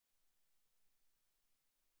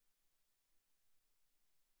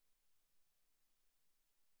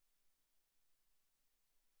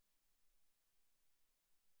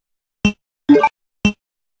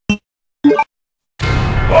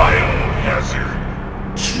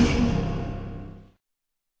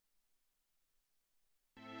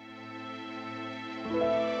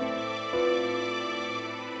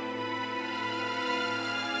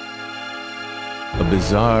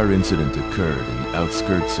bizarre incident occurred in the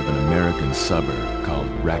outskirts of an American suburb called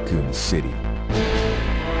Raccoon City.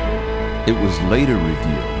 It was later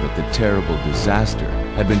revealed that the terrible disaster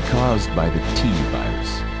had been caused by the T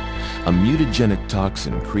virus, a mutagenic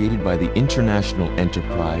toxin created by the international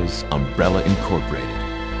enterprise Umbrella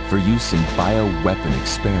Incorporated for use in bioweapon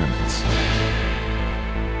experiments.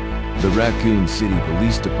 The Raccoon City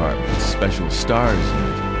Police Department's Special STARS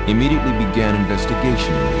unit immediately began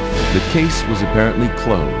investigation into it. The case was apparently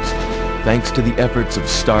closed, thanks to the efforts of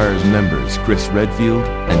STARS members Chris Redfield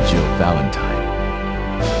and Jill Valentine.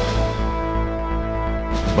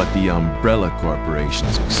 But the Umbrella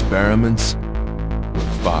Corporation's experiments were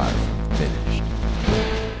far from finished.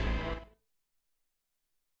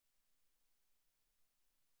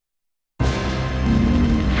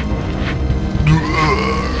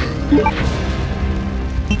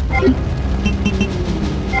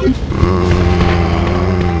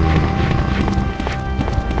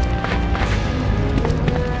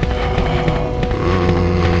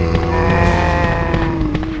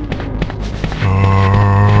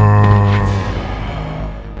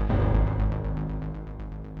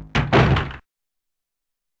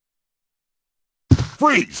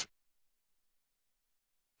 Freeze!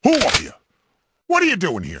 Who are you? What are you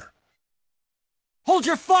doing here? Hold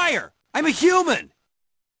your fire! I'm a human!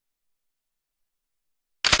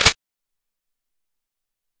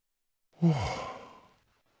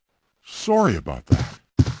 Sorry about that.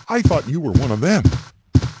 I thought you were one of them.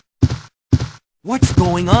 What's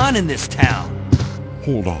going on in this town?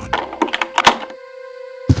 Hold on.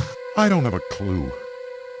 I don't have a clue.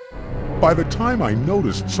 By the time I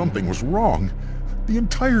noticed something was wrong, the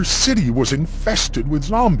entire city was infested with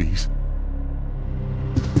zombies.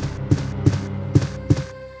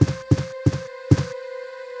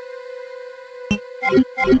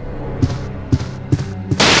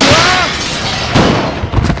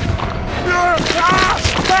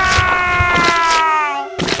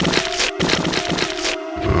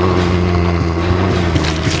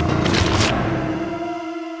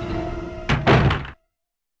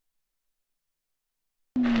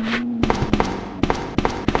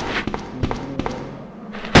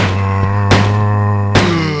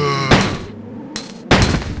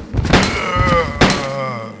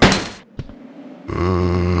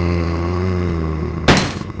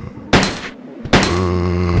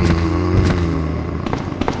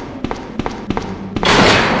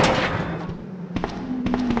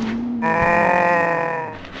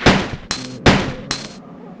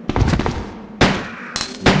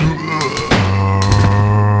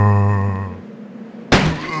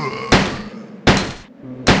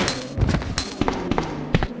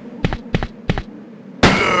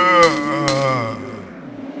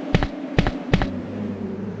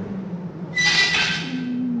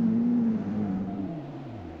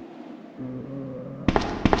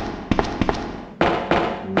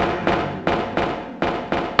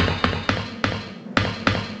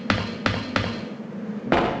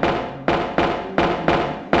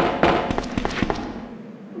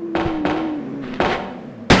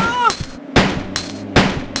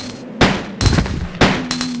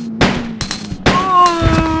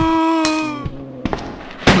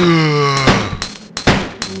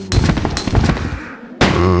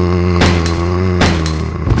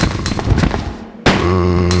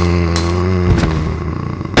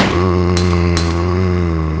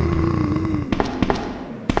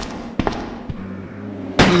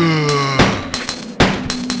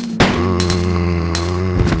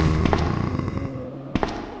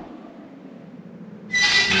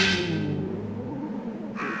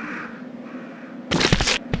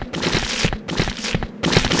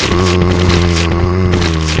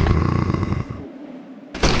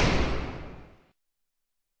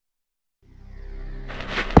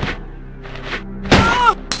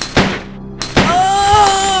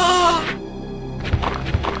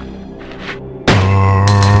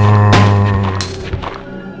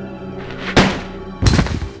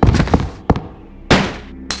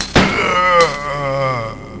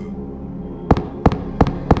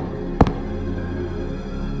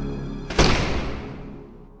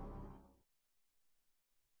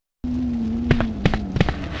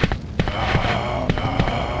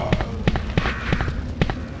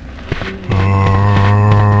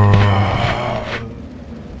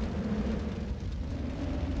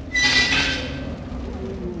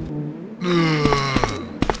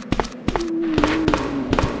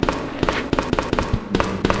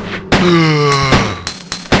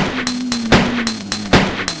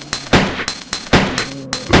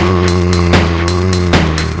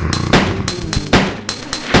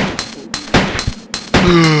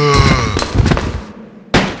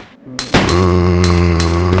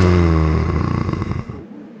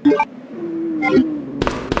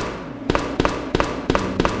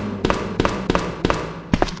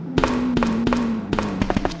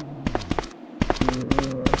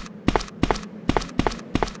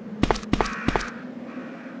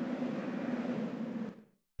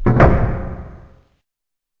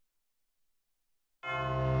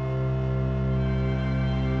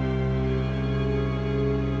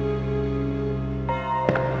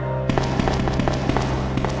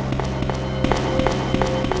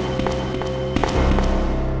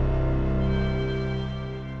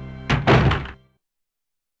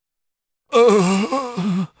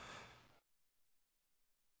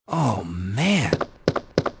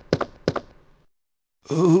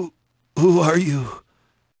 Who... who are you?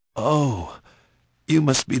 Oh, you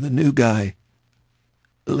must be the new guy.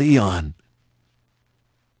 Leon.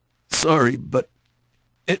 Sorry, but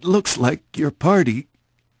it looks like your party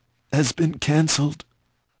has been cancelled.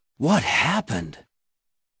 What happened?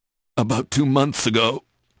 About 2 months ago,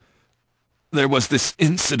 there was this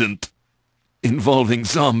incident involving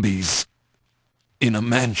zombies in a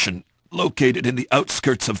mansion located in the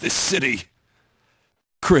outskirts of this city.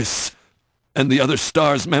 Chris and the other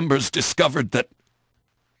STARS members discovered that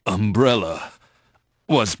Umbrella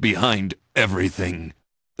was behind everything.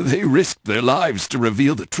 They risked their lives to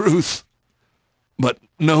reveal the truth, but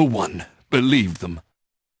no one believed them.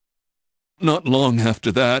 Not long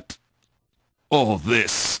after that, all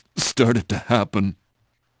this started to happen.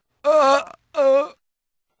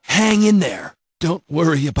 Hang in there. Don't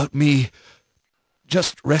worry about me.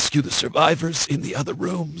 Just rescue the survivors in the other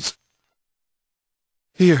rooms.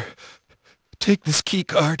 Here, take this key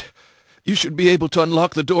card. You should be able to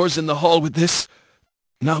unlock the doors in the hall with this.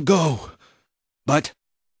 Now go. But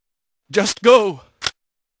just go.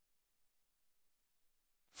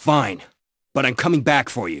 Fine, but I'm coming back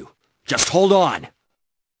for you. Just hold on.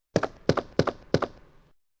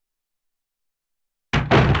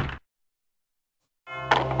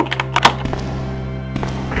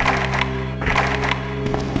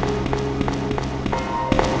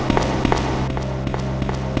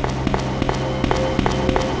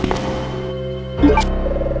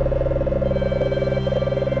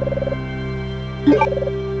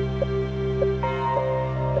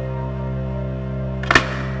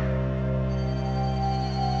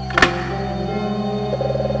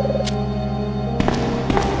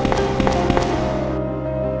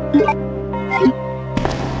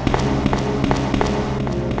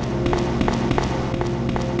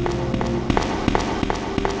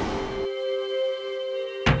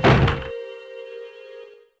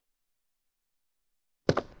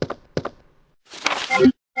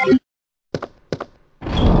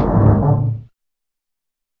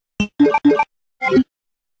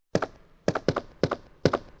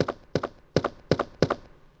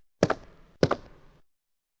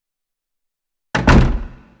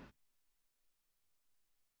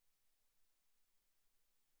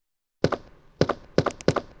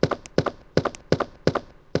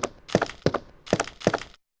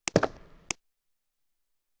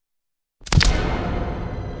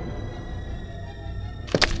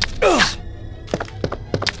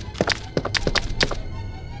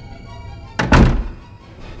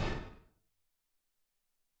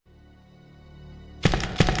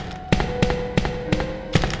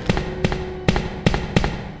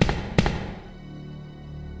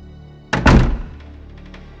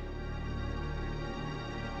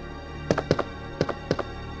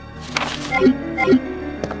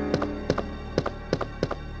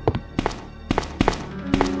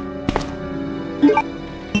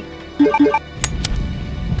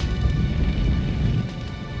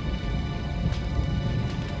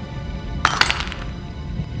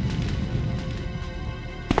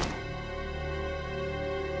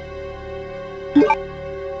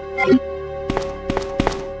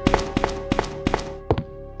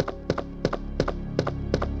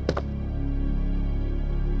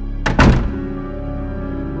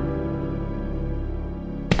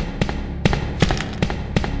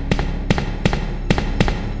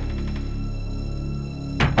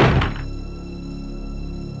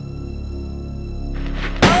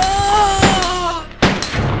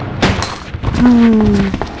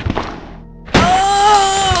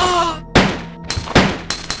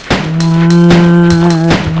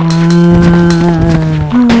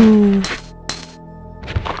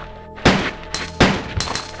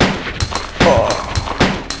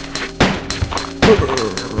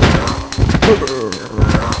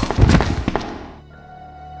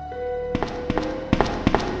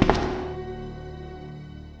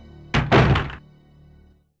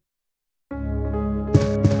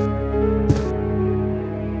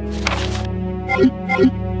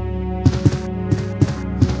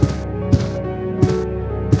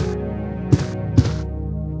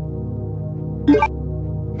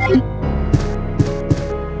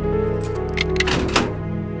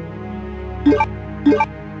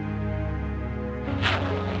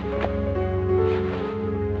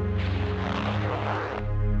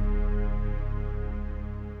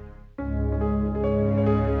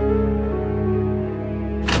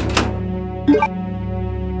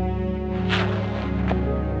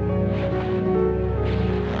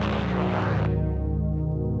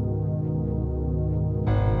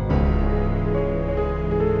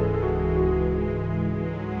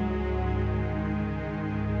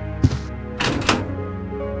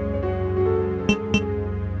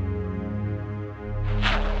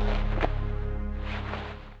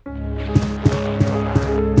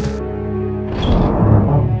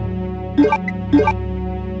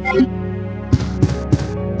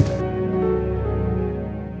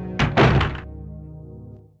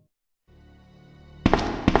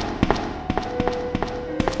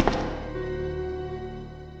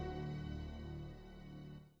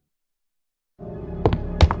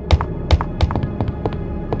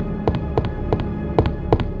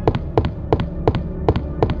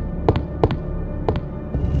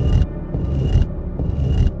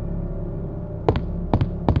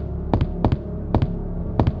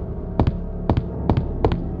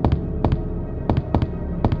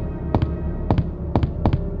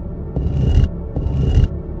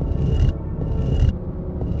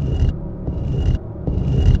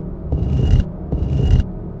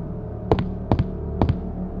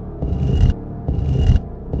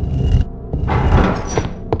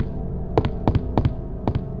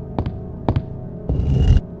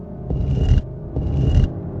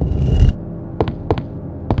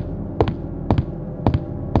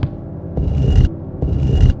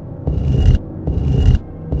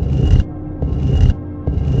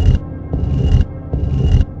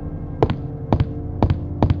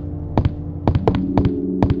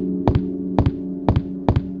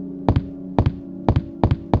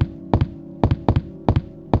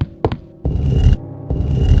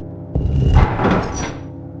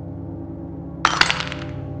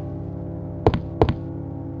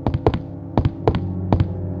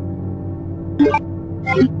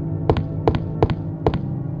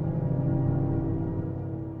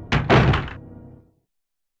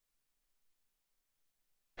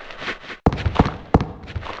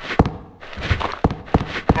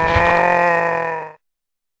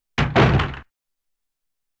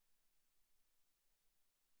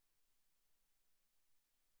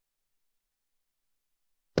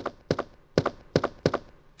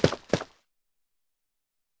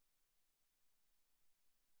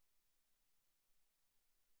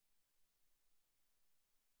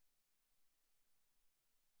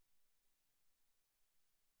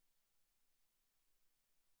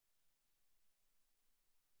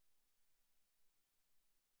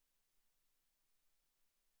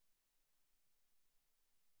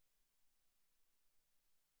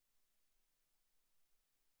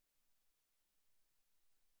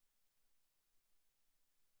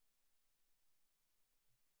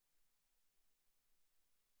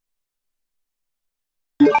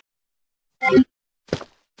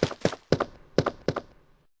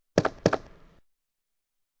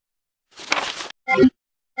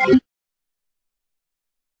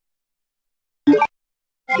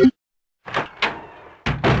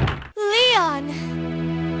 Leon!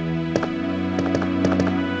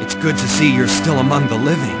 It's good to see you're still among the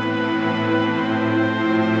living.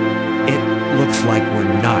 It looks like we're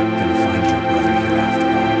not gonna find your brother here after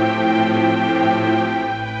all.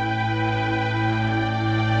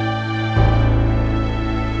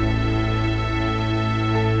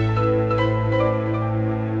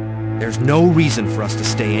 There's no reason for us to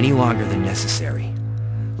stay any longer than necessary.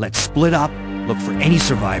 Let's split up, look for any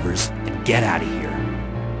survivors, and get out of here.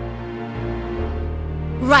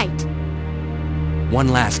 Right. One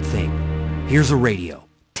last thing. Here's a radio.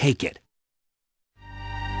 Take it.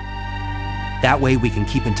 That way we can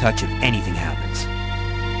keep in touch if anything happens.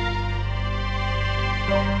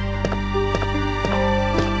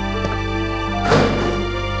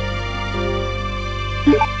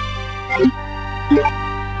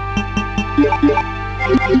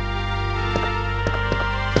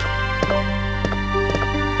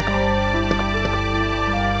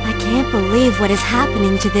 I can't believe what is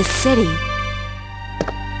happening to this city.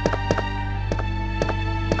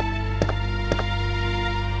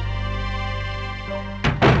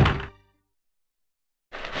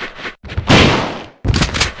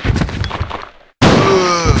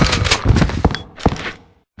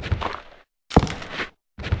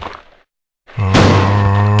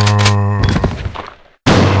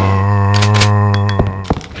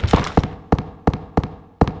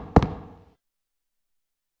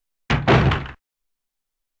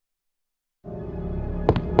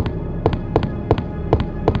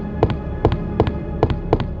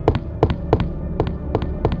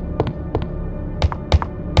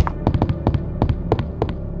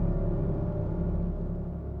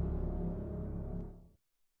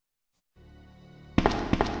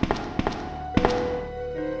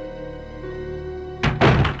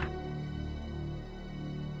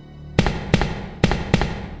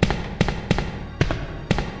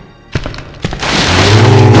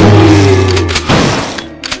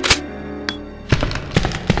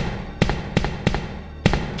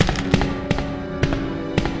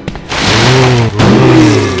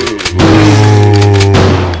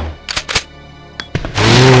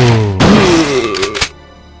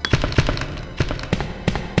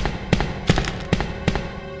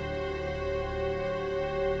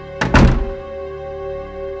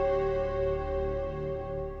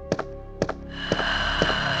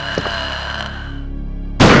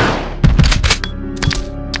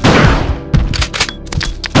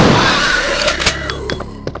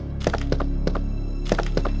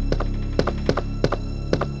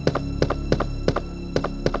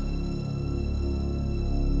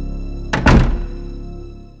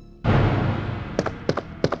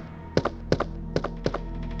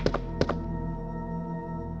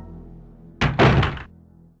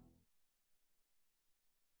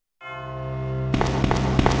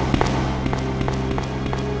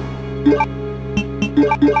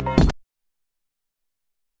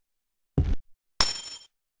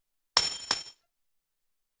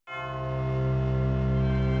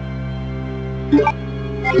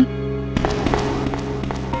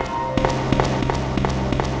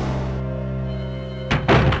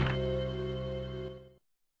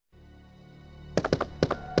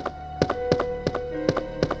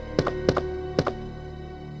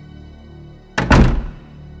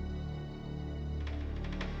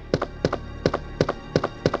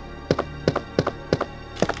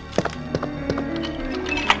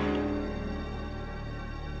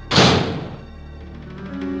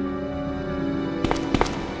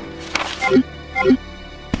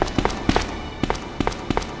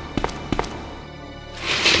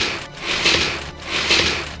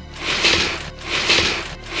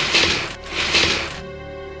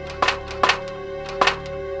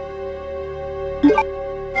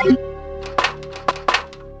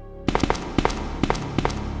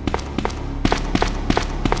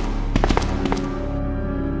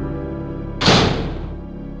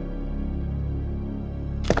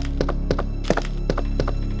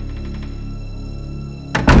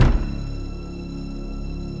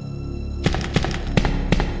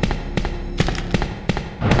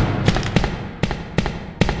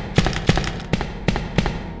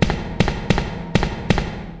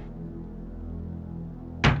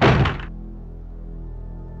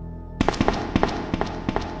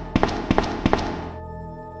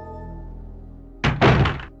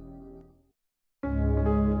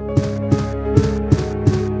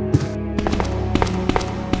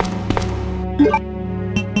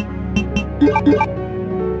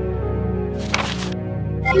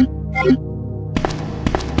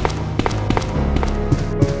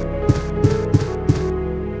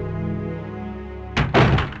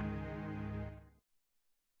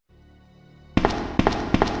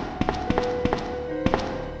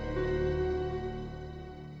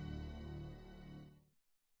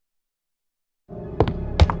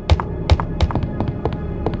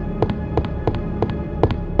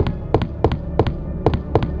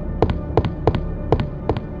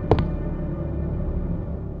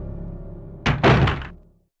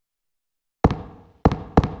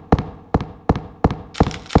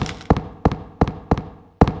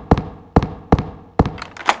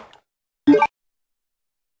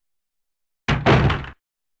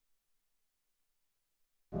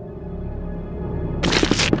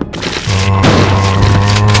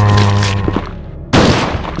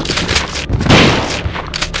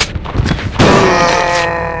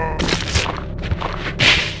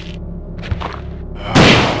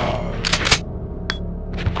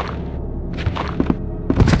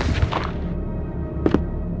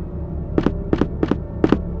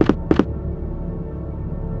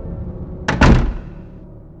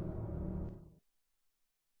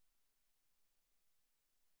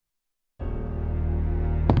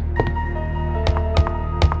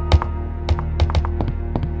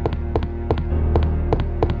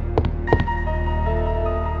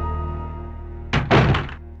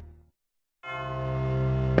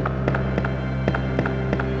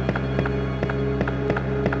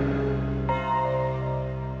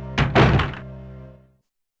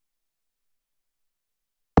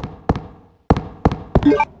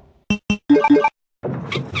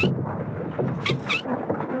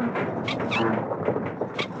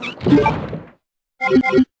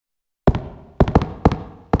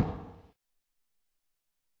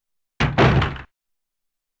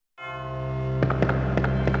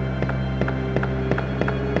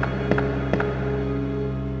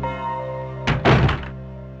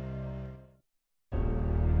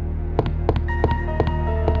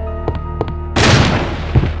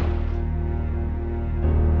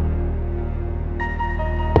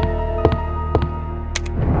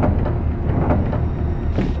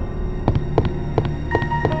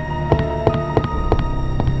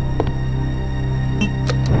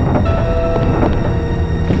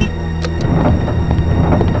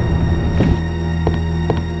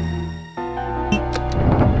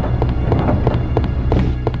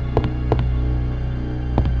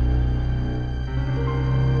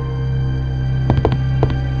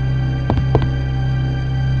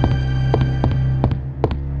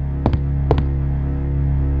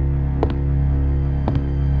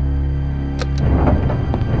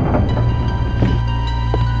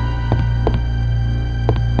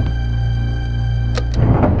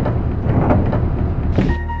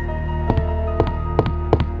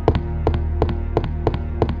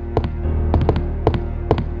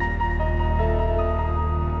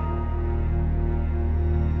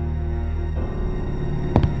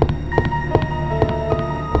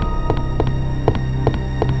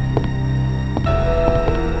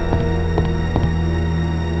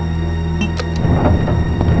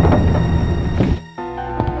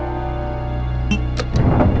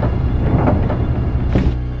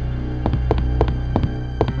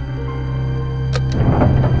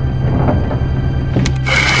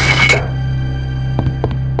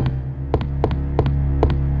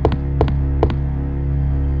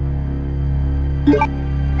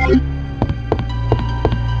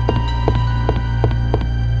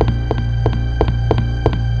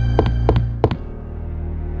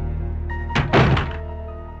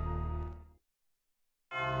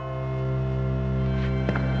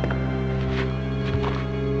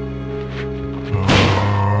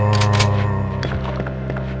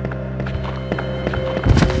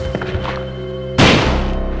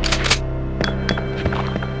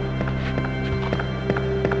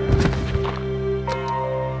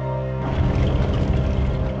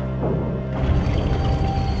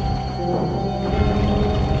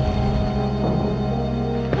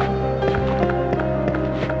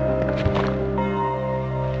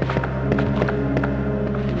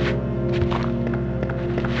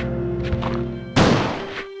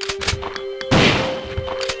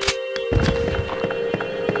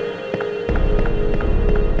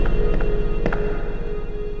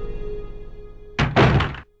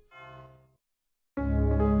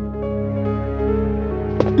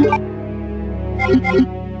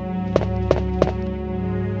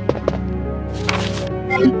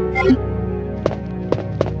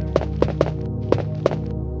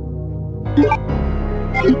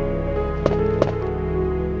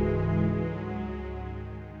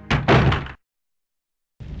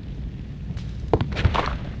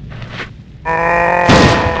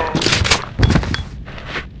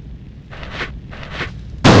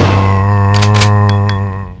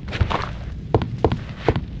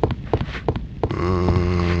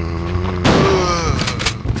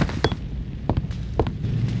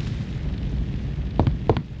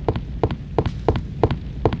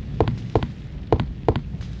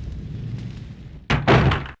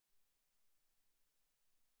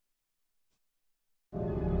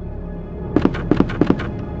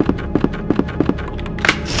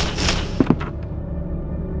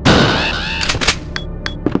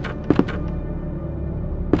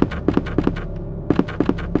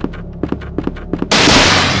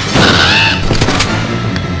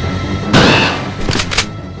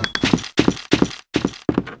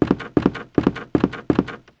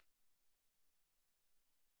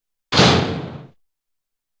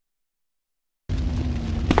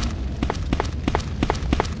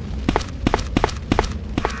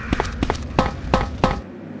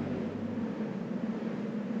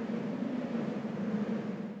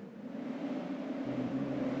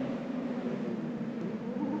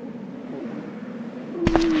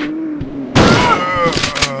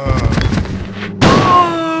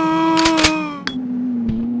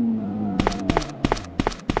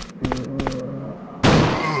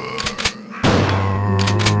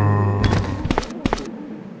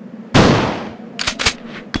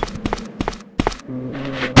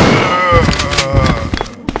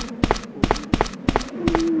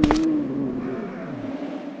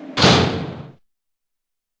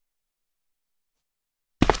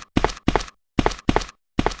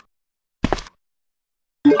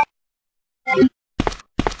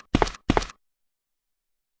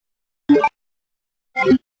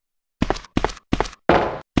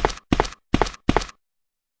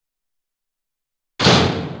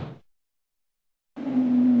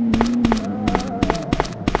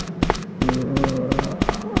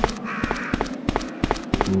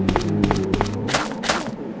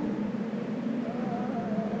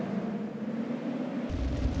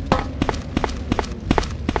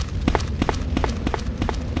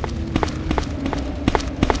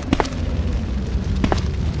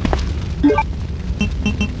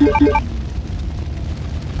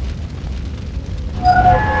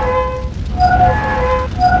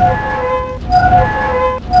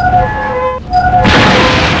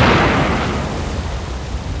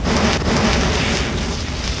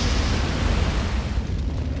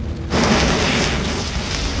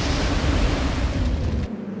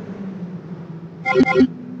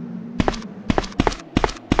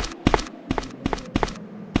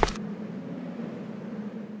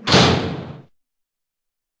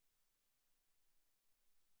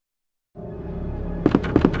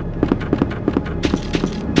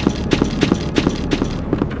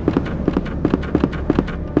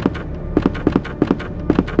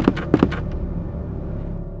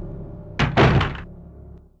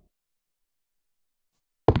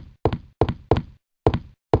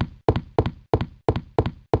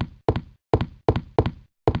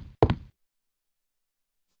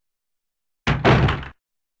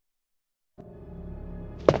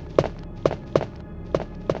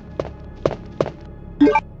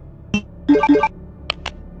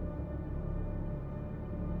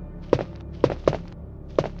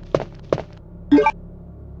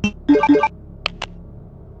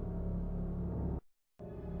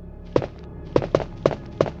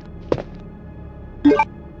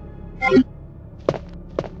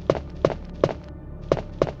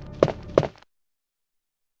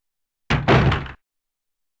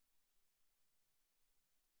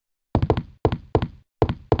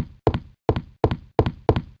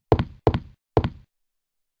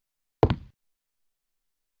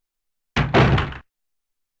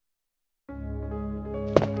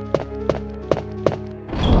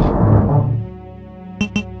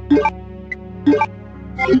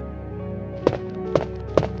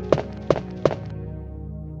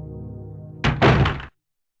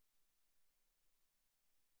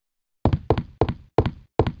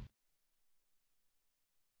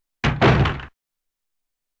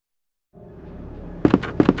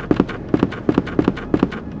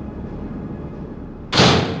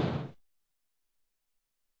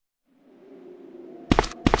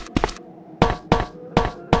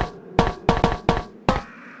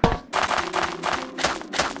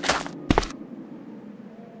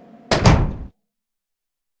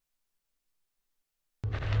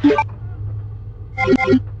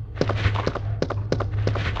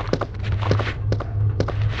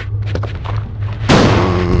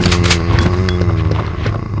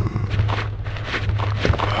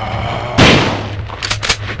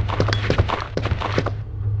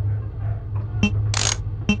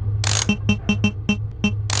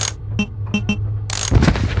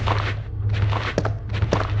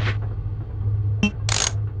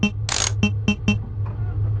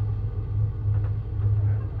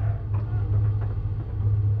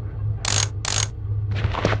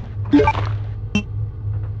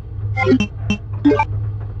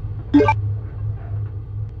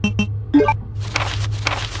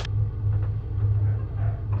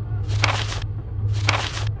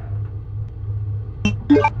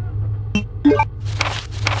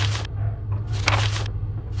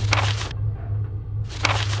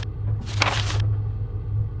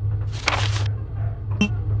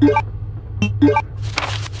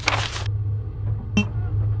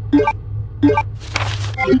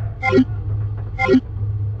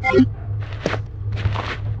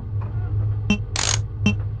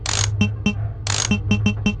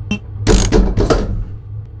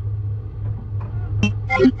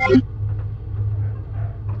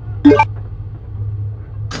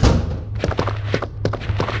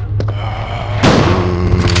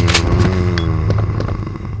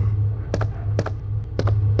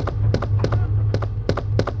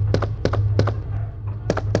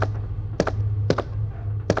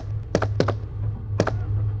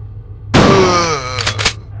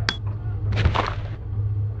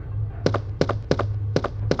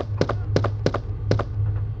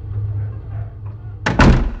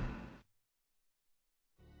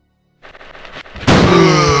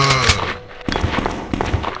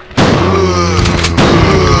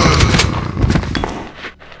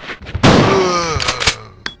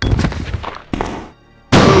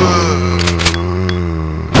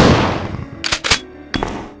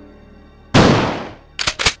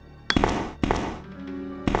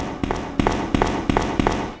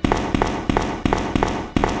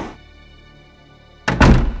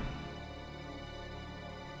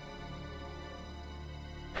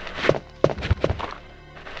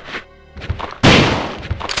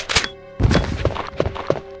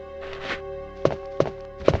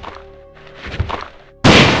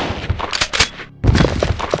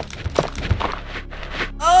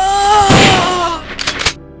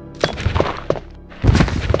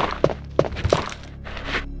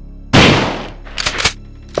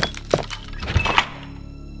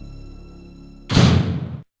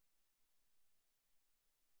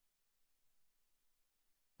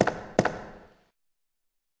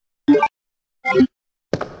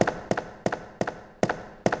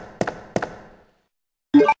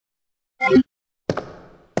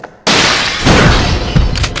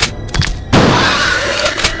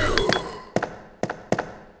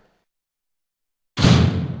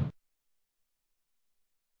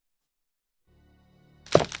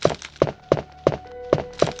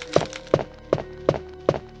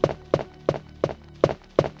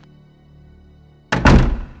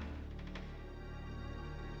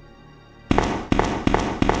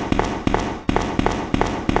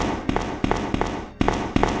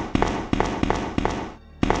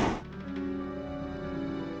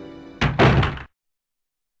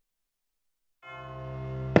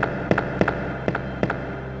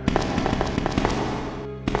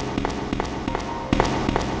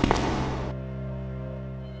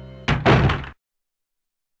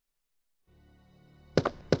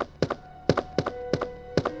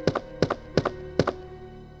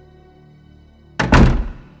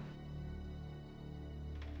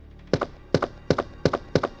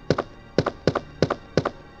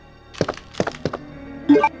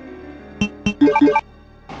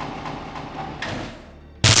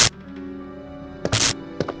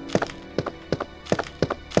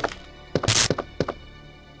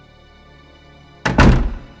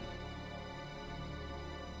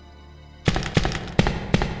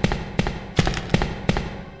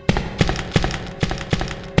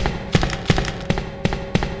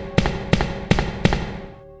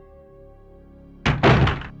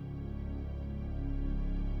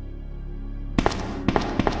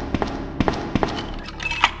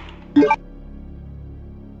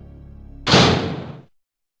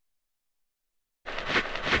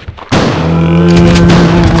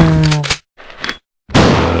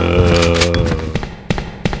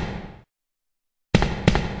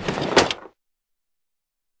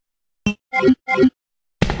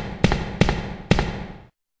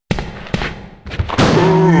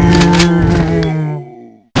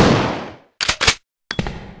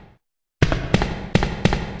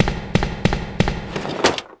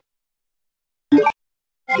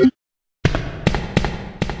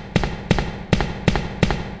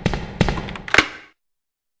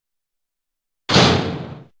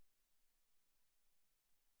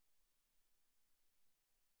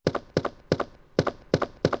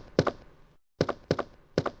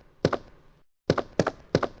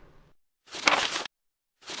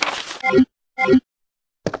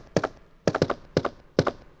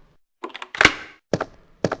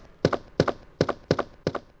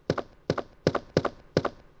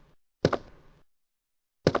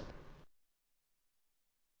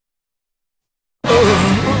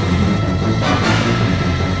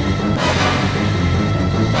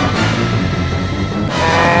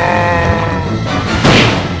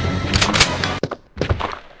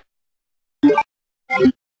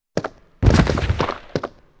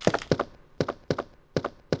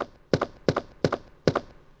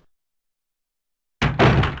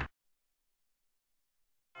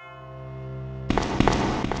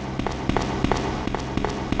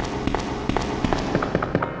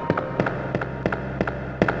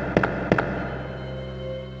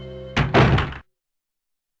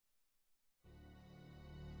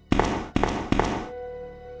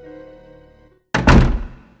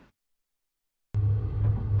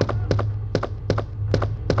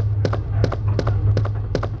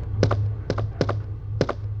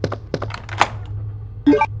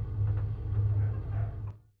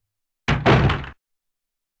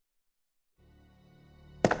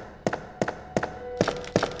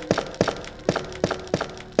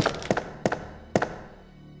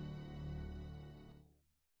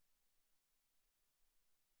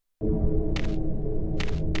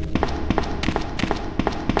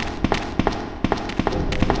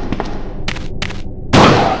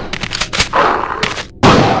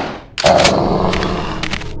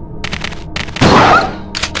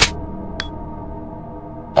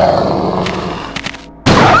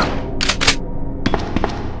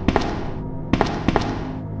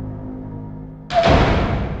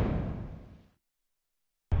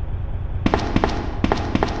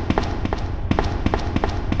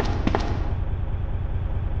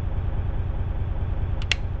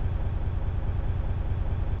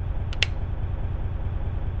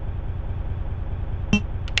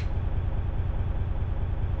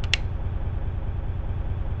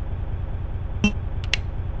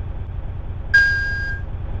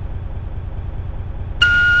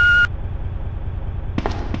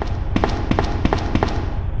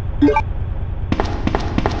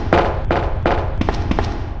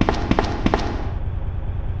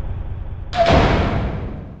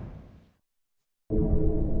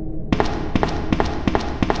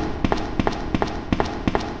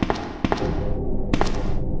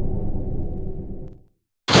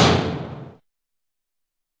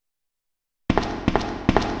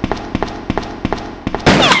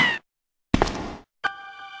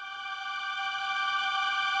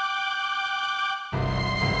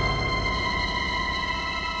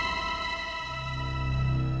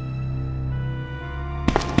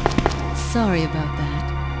 Sorry about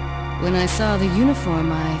that. When I saw the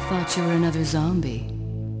uniform, I thought you were another zombie.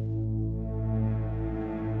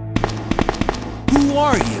 Who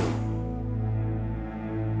are you?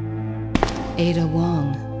 Ada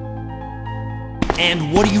Wong.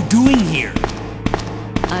 And what are you doing here?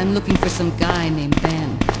 I'm looking for some guy named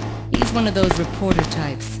Ben. He's one of those reporter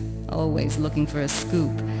types, always looking for a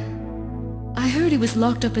scoop. I heard he was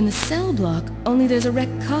locked up in the cell block, only there's a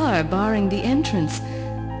wrecked car barring the entrance.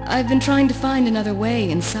 I've been trying to find another way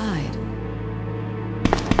inside.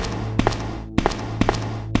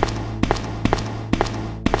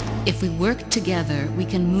 If we work together, we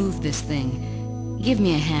can move this thing. Give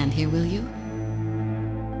me a hand here, will you?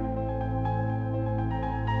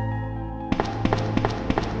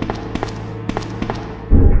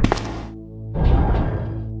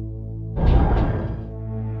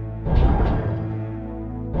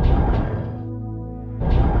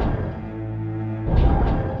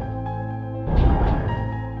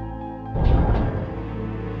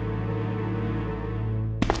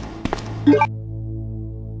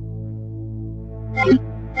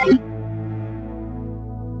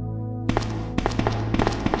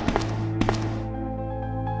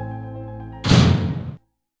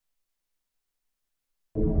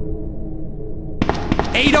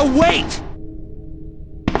 Ada, wait!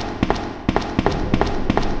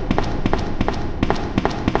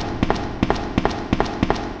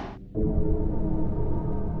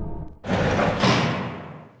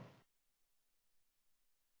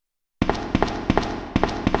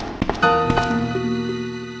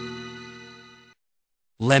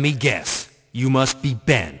 Let me guess. You must be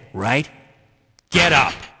Ben, right? Get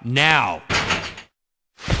up, now!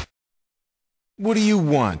 What do you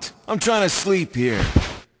want? I'm trying to sleep here.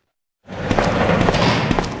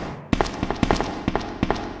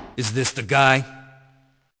 Is this the guy?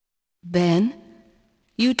 Ben?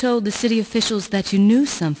 You told the city officials that you knew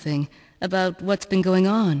something about what's been going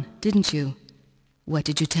on, didn't you? What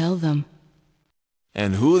did you tell them?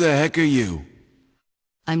 And who the heck are you?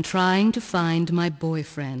 I'm trying to find my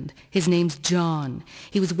boyfriend. His name's John.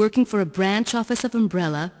 He was working for a branch office of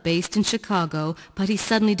Umbrella, based in Chicago, but he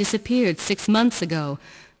suddenly disappeared 6 months ago.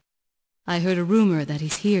 I heard a rumor that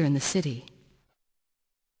he's here in the city.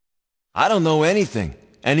 I don't know anything.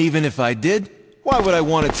 And even if I did, why would I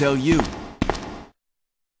want to tell you?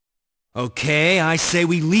 Okay, I say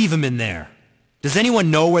we leave him in there. Does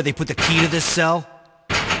anyone know where they put the key to this cell?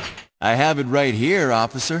 I have it right here,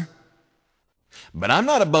 officer. But I'm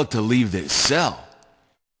not about to leave this cell.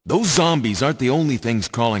 Those zombies aren't the only things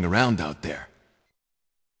crawling around out there.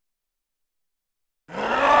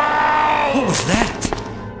 What was that?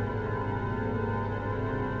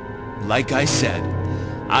 Like I said,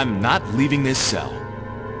 I'm not leaving this cell.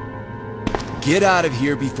 Get out of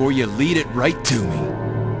here before you lead it right to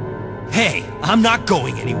me. Hey, I'm not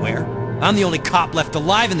going anywhere. I'm the only cop left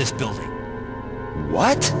alive in this building.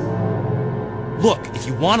 What? Look, if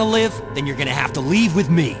you want to live, then you're gonna have to leave with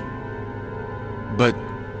me. But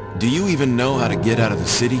do you even know how to get out of the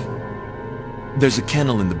city? There's a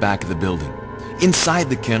kennel in the back of the building. Inside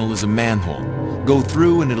the kennel is a manhole. Go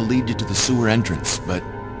through and it'll lead you to the sewer entrance, but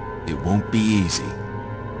it won't be easy.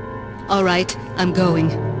 All right, I'm going.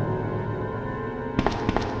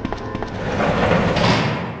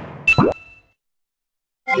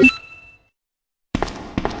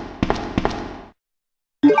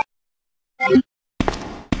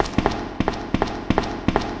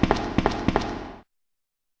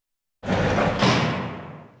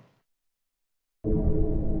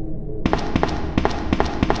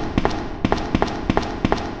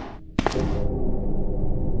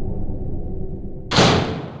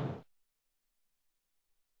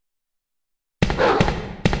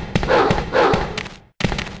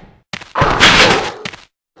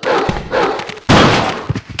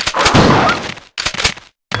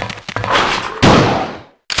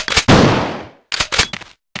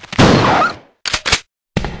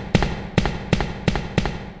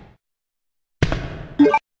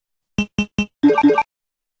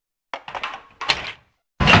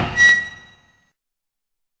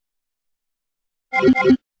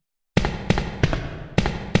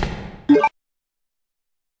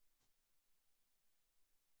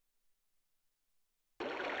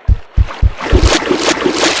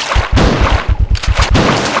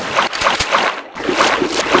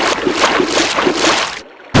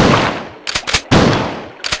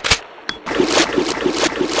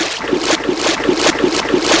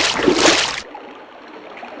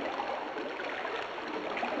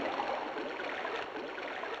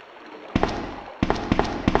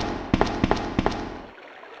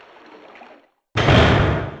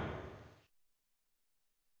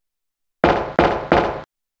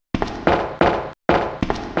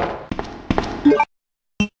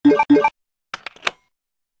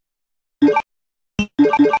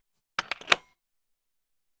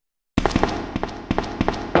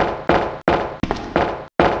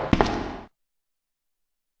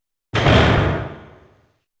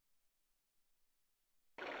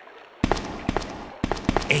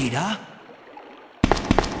 Ada?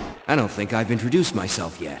 I don't think I've introduced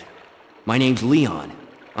myself yet. My name's Leon.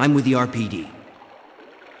 I'm with the RPD.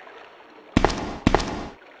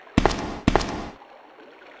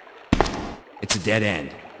 It's a dead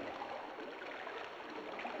end.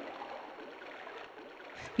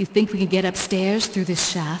 You think we can get upstairs through this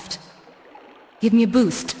shaft? Give me a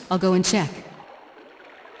boost. I'll go and check.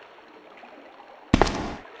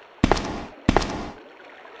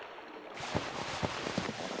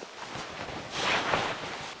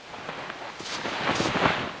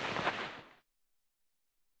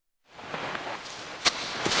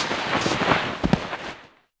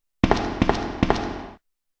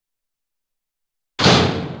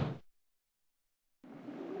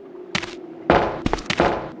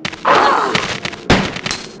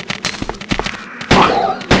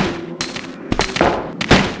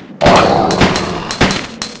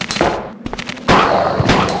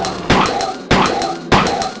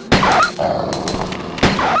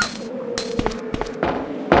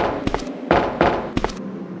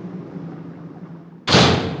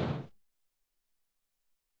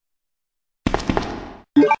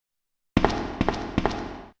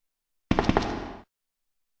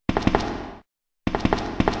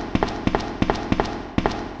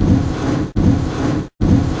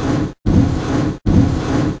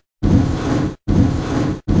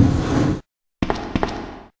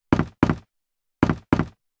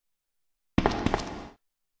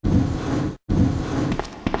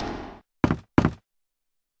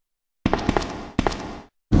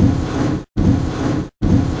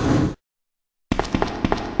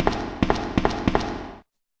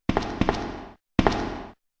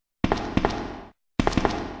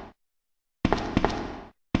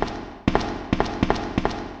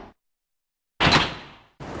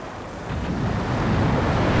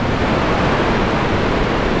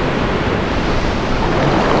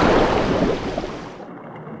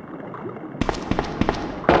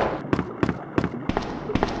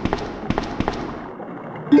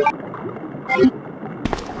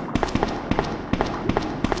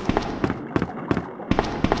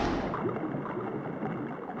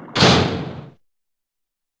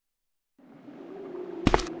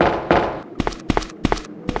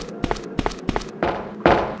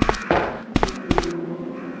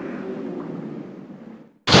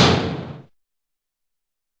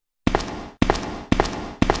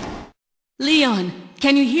 Leon,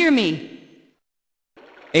 can you hear me?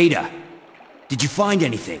 Ada, did you find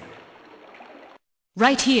anything?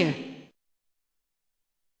 Right here.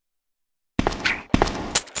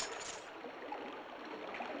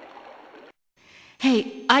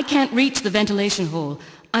 Hey, I can't reach the ventilation hole.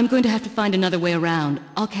 I'm going to have to find another way around.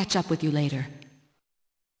 I'll catch up with you later.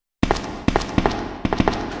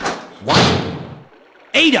 What?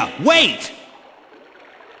 Ada, wait!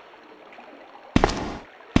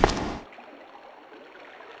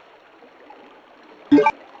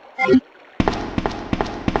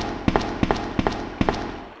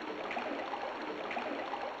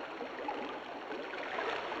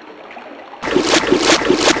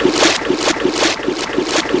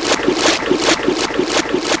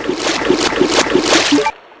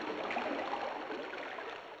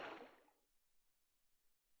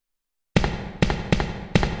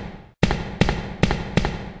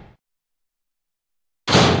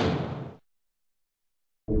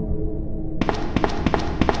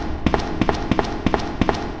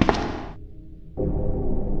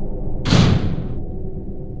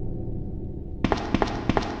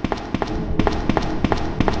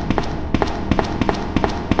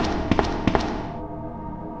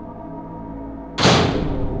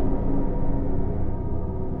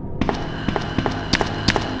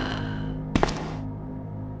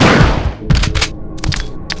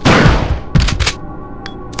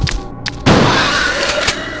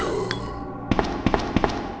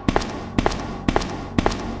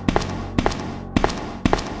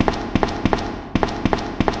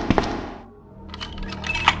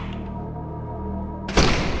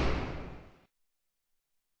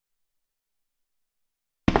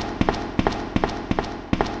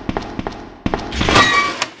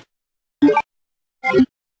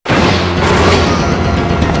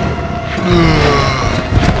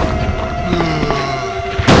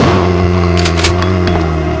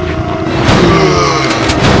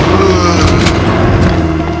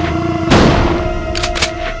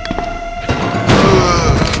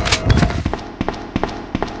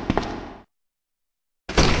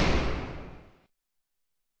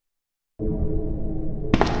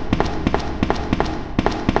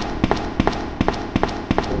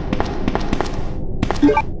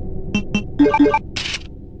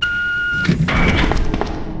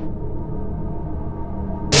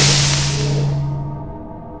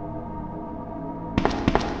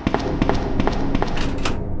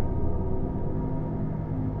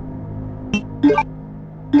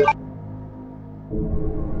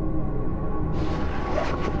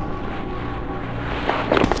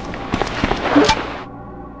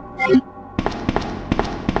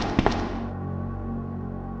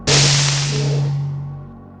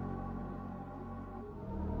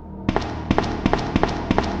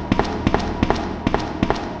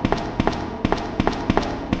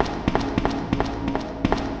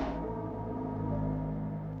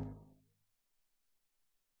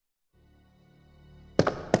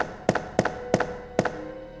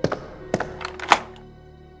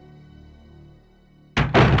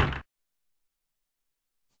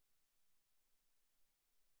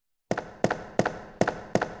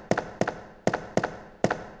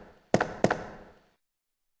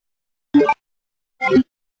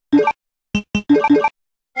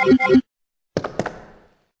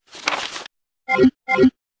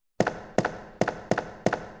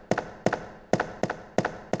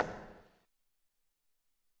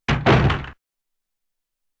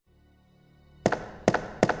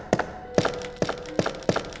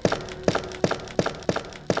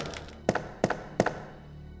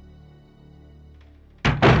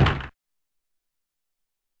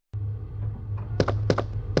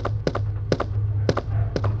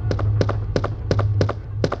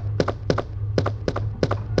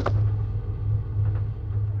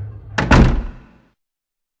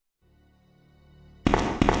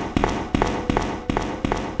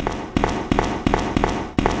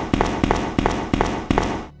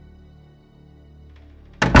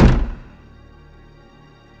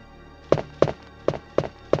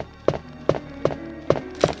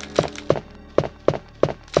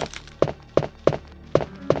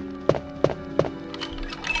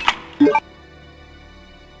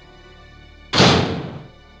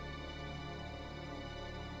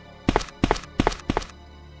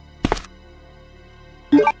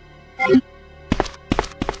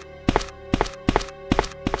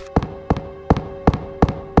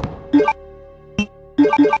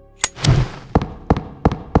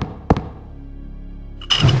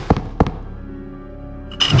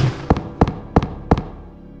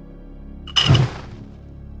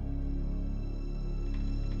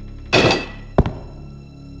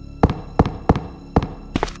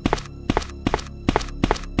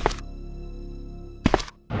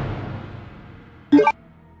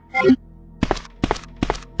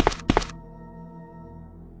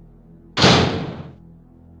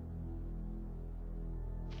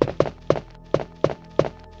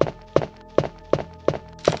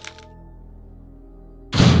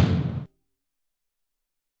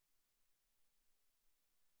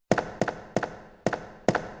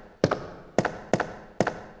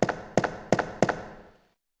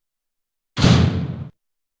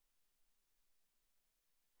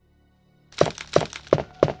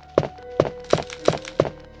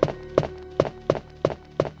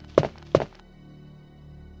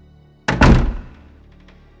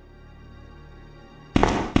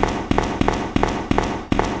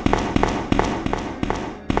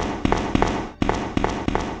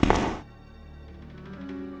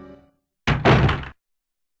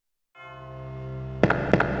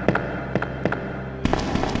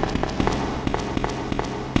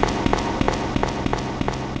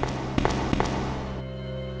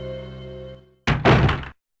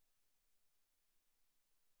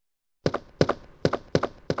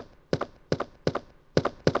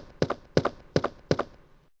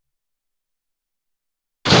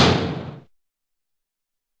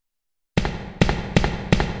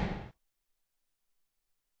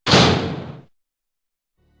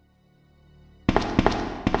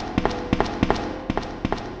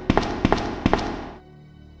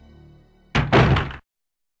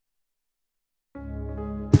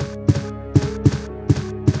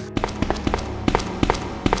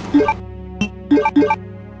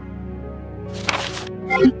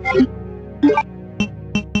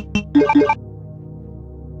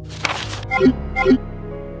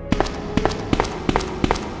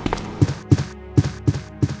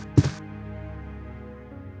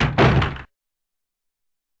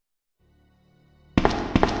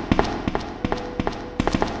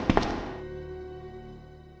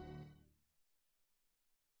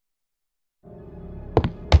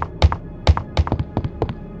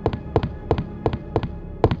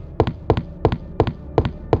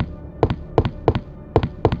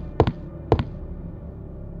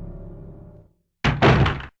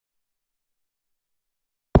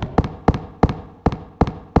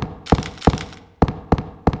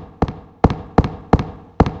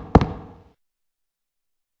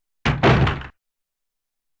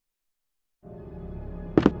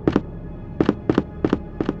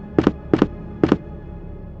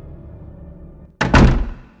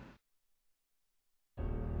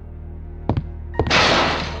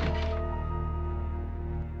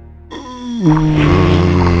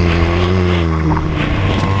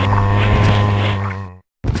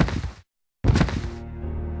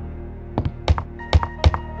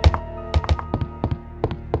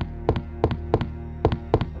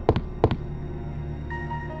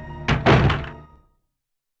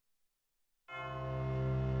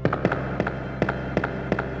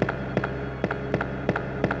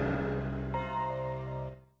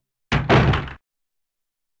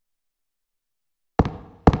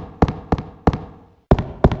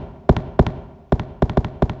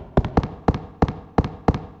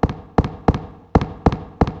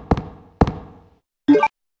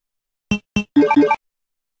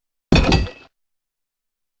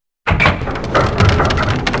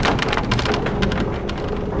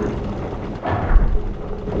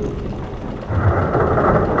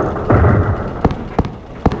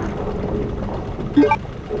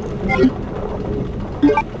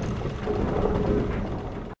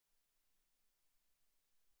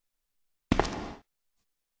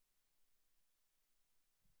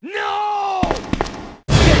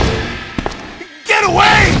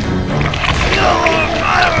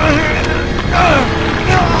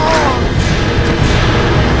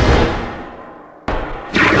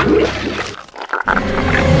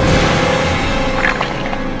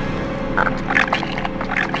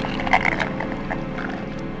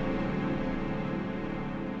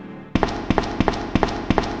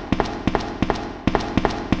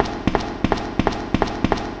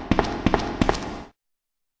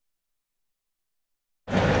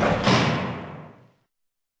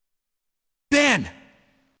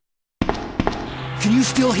 you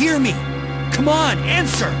still hear me? Come on,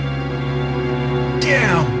 answer!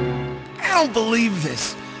 Damn! I don't believe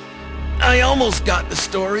this. I almost got the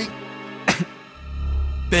story.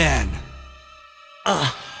 Ben.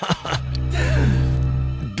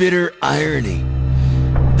 Bitter irony.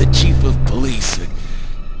 The chief of police, a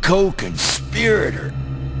co-conspirator.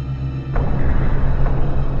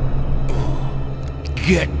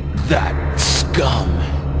 Get that scum.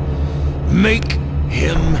 Make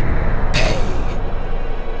him pay.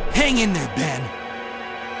 Hang in there, Ben.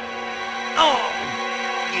 Oh,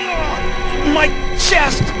 my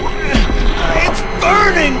chest! It's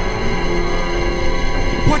burning!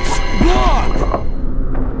 What's wrong?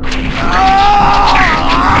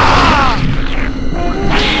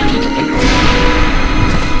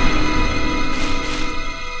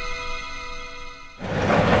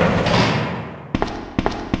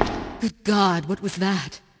 Good God, what was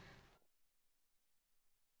that?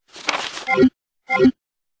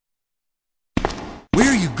 Where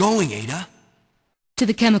are you going, Ada? To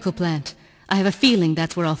the chemical plant. I have a feeling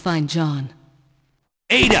that's where I'll find John.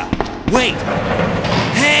 Ada! Wait!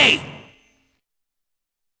 Hey!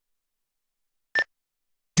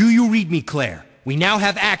 Do you read me, Claire? We now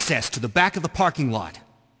have access to the back of the parking lot.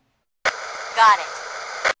 Got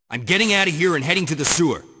it. I'm getting out of here and heading to the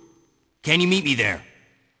sewer. Can you meet me there?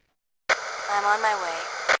 I'm on my way.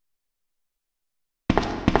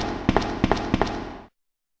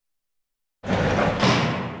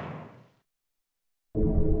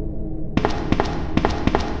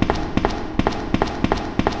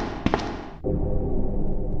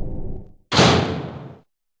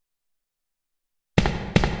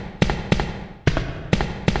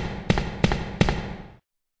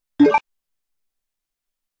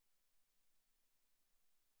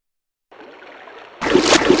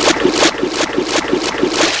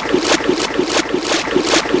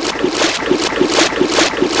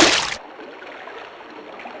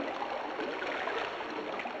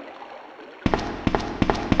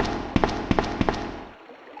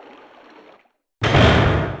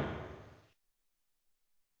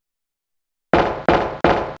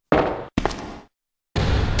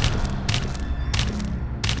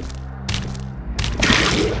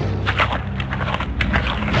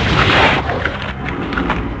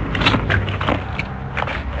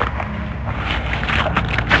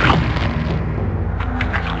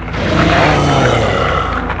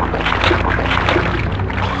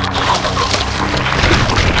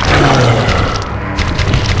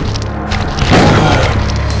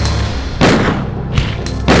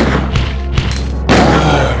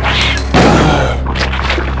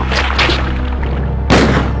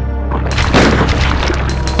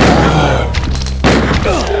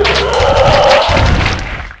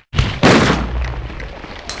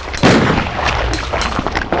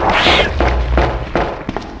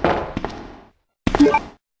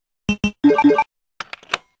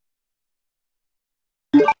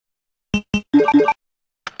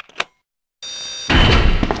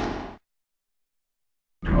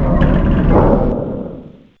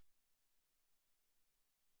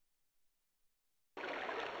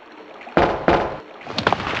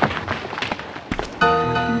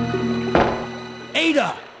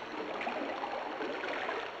 Ada!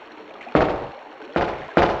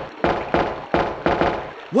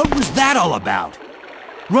 What was that all about?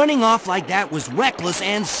 Running off like that was reckless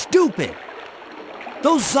and stupid.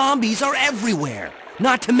 Those zombies are everywhere,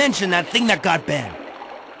 not to mention that thing that got Ben.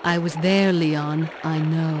 I was there, Leon. I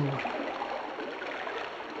know.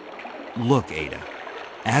 Look, Ada,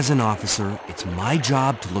 as an officer, it's my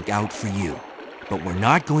job to look out for you. But we're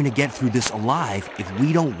not going to get through this alive if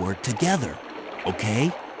we don't work together,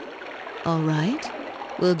 okay? All right.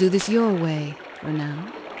 We'll do this your way, for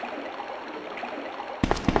now.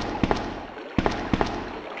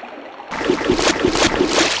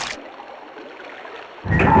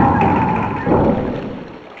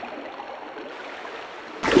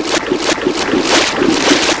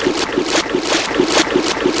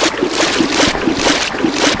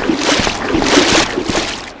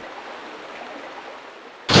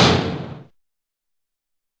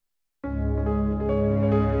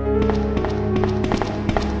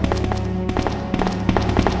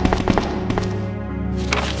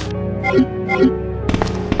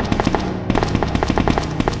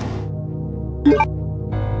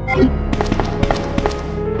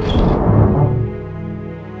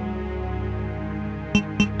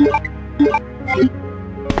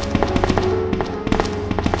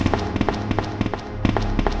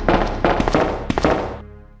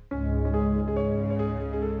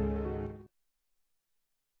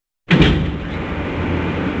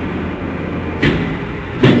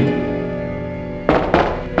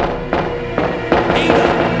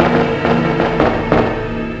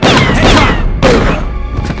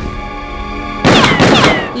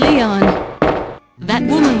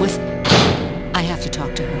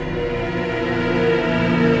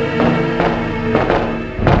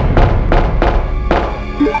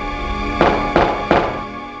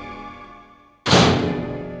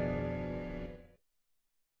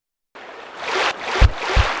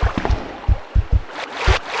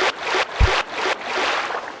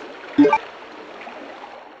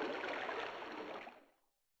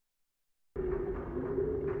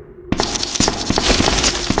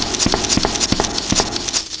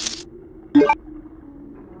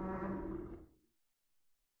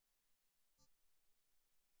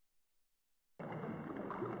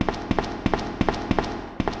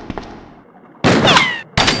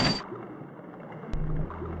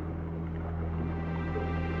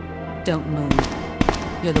 Don't move.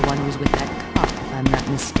 You're the one who was with that cop, if I'm not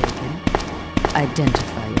mistaken.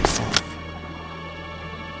 Identify yourself.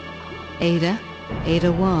 Ada?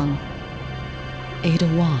 Ada Wong. Ada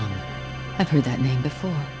Wong. I've heard that name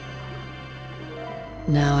before.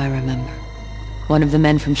 Now I remember. One of the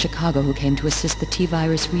men from Chicago who came to assist the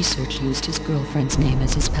T-virus research used his girlfriend's name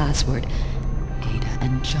as his password. Ada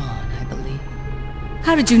and John, I believe.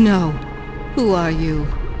 How did you know? Who are you?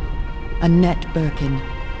 Annette Birkin.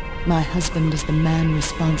 My husband is the man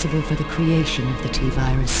responsible for the creation of the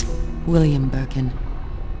T-virus. William Birkin.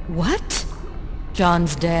 What?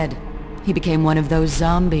 John's dead. He became one of those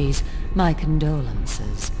zombies. My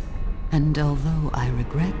condolences. And although I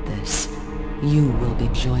regret this, you will be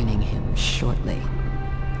joining him shortly.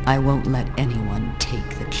 I won't let anyone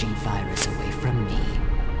take the G-virus away from me.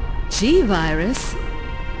 G-virus?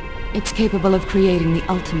 It's capable of creating the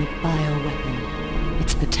ultimate bioweapon.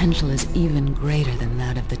 Its potential is even greater than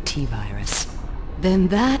that of the T-virus. Then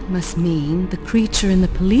that must mean the creature in the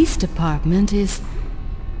police department is...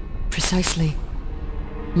 Precisely.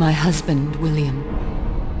 My husband, William.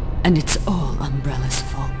 And it's all Umbrella's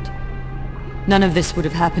fault. None of this would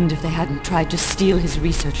have happened if they hadn't tried to steal his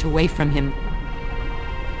research away from him.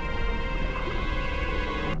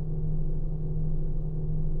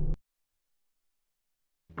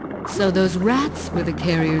 So those rats were the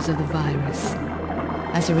carriers of the virus.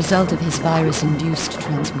 As a result of his virus-induced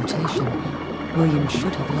transmutation, William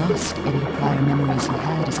should have lost any prior memories he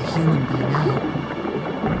had as a human by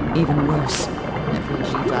now. Even worse, every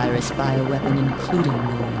G-virus bioweapon, including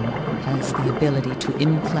William, has the ability to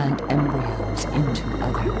implant embryos into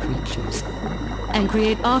other creatures. And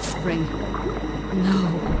create offspring.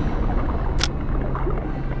 No.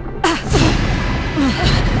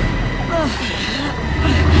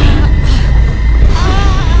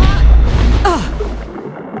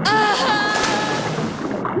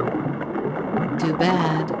 Too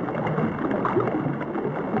bad.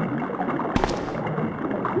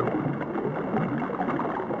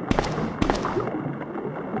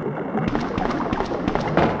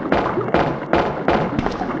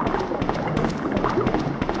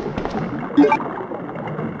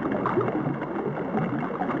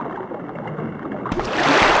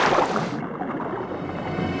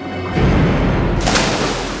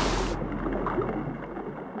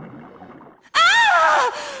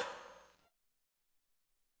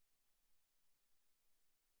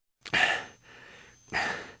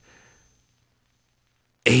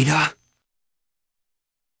 Ada?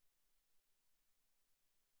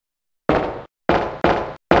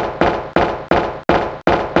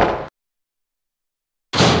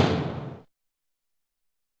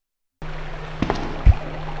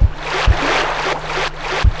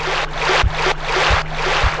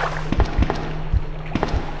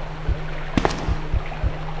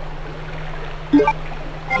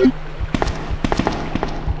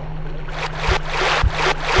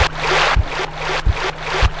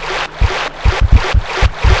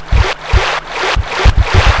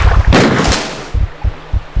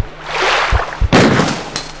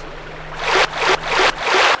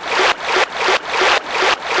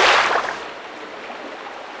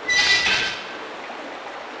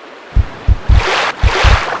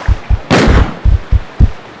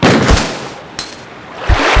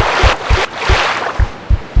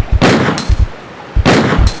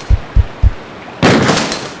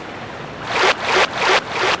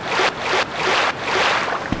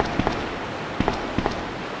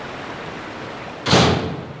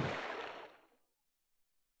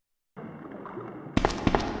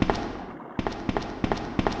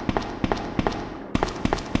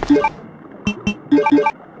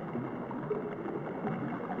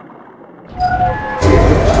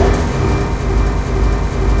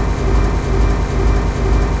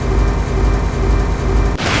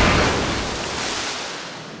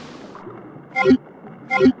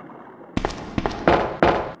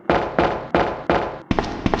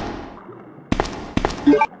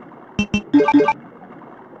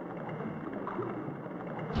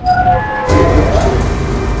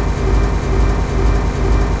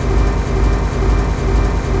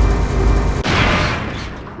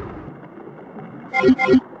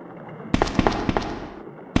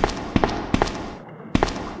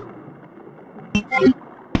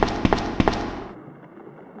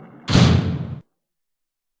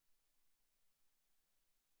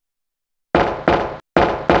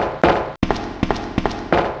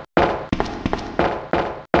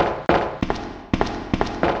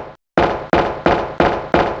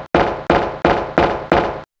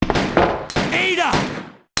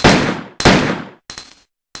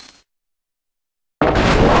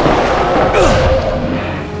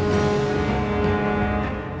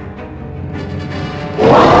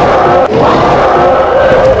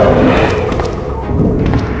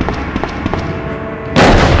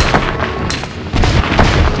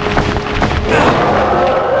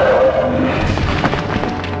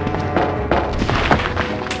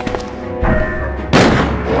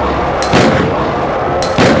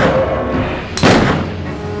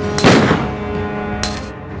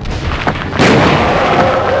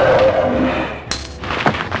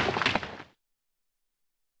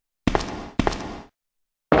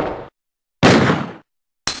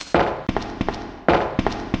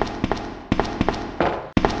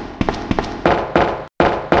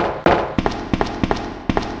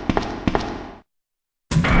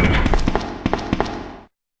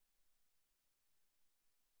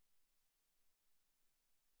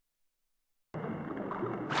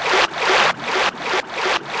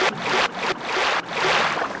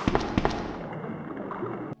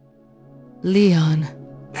 Leon.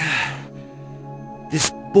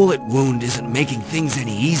 This bullet wound isn't making things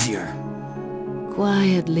any easier.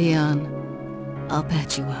 Quiet, Leon. I'll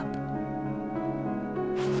patch you up.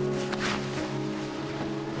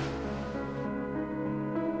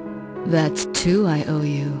 That's 2 I owe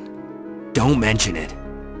you. Don't mention it.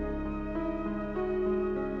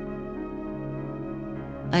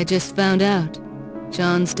 I just found out.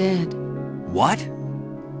 John's dead. What?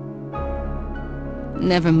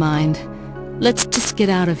 Never mind. Let's just get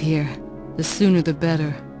out of here. The sooner the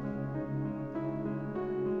better.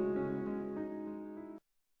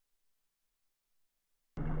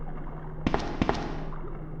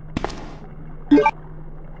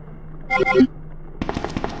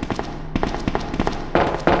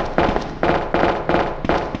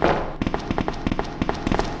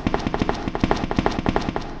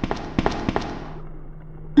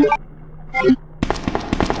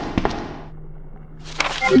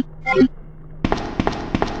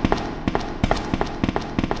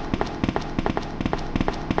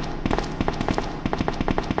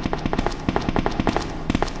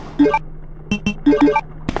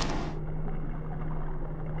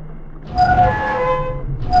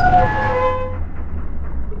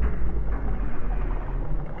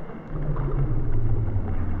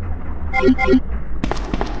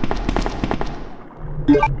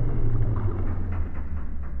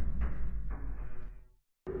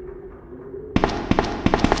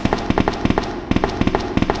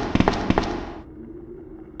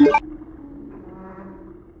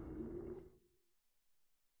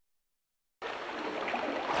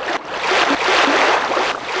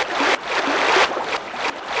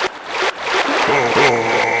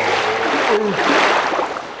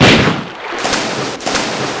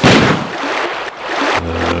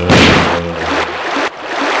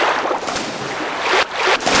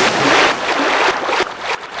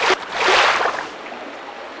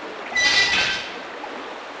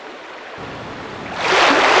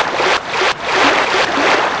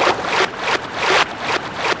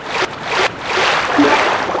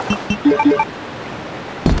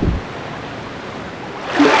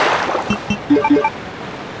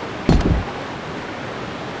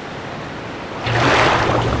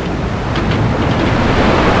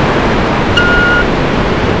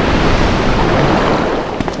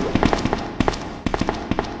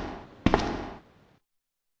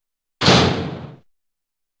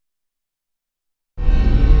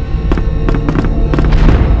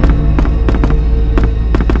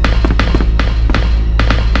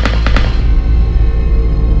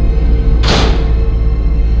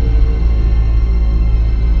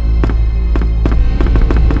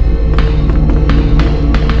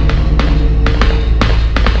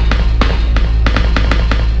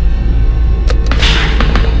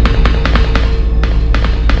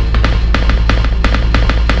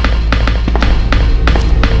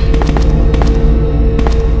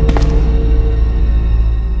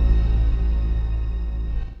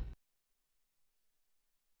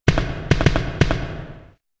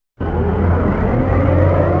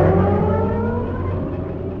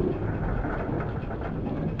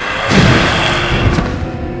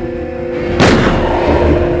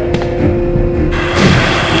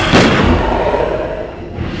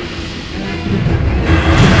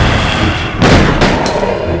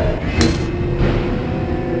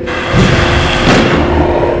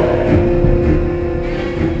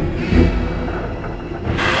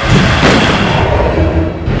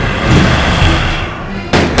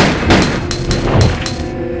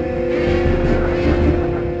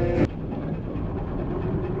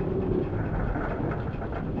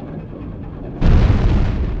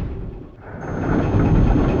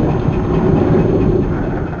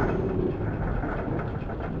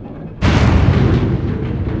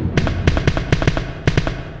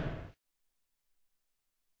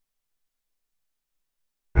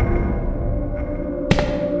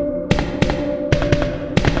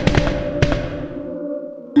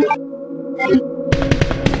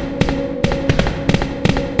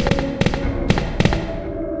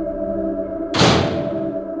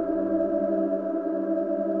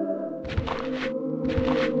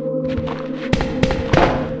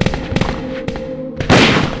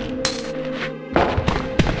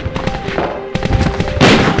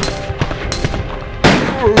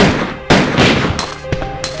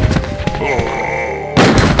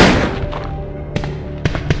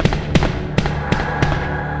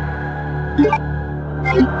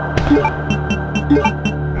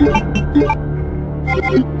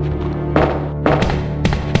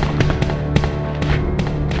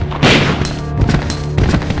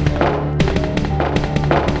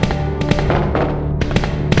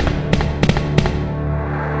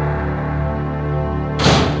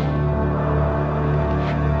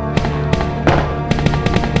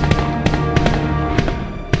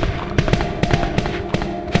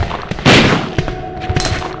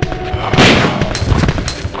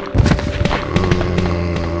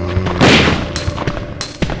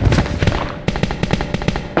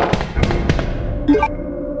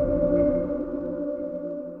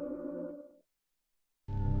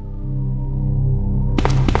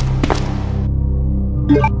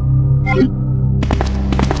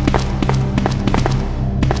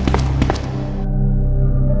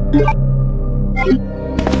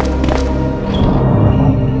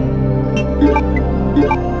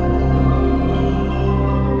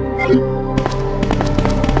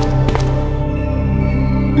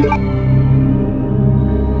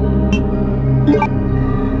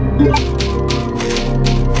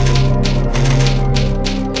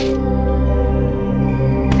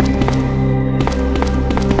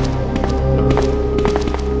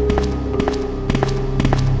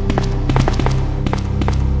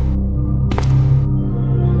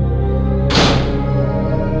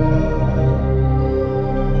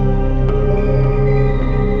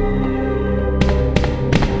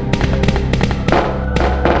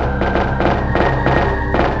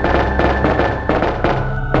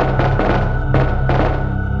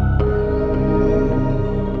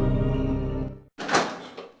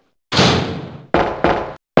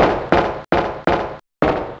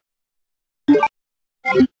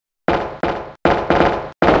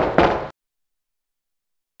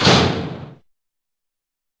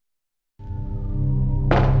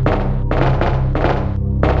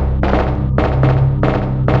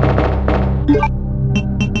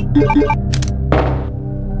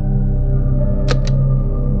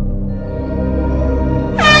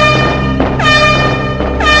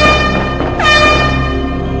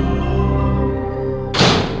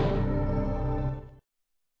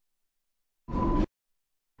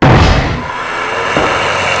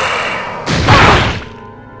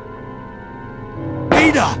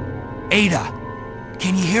 Ada!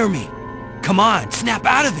 Can you hear me? Come on, snap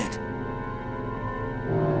out of it!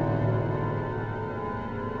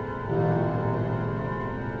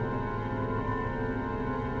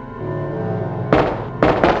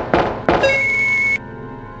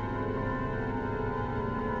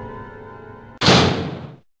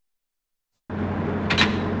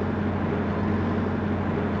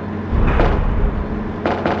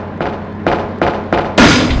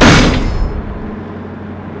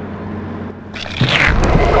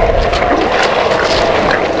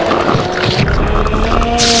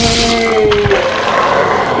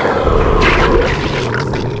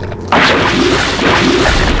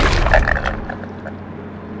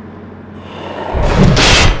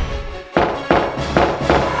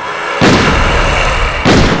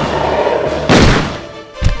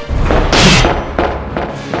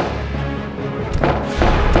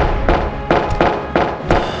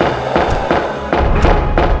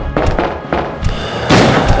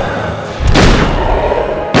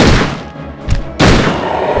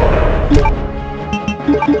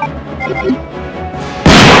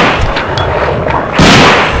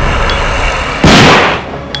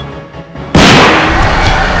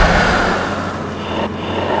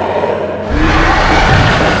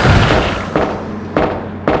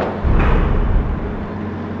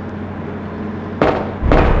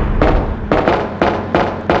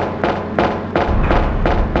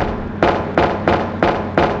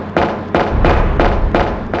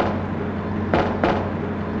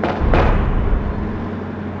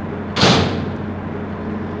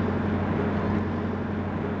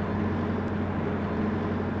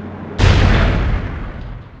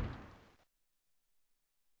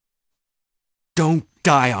 Don't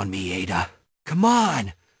die on me, Ada. Come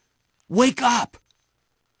on! Wake up!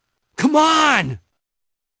 Come on!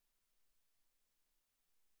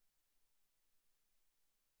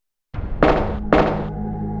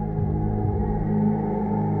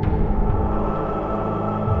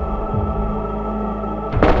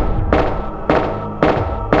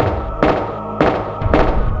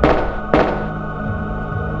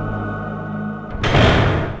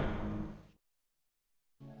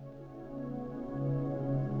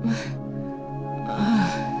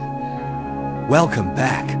 Welcome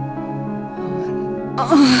back.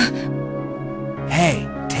 Hey,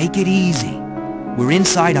 take it easy. We're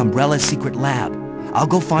inside Umbrella's secret lab. I'll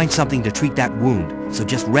go find something to treat that wound, so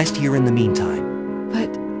just rest here in the meantime.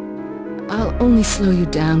 But I'll only slow you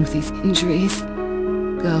down with these injuries.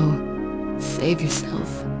 Go. Save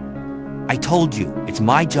yourself. I told you, it's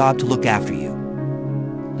my job to look after you.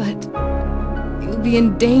 But you'll be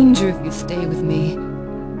in danger if you stay with me.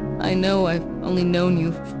 I know I've only known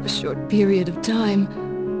you for a short period of time,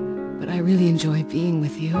 but I really enjoy being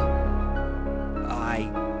with you.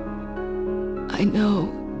 I know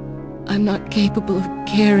I'm not capable of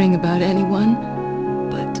caring about anyone,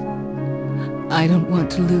 but I don't want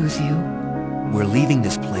to lose you. We're leaving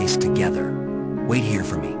this place together. Wait here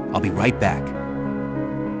for me. I'll be right back.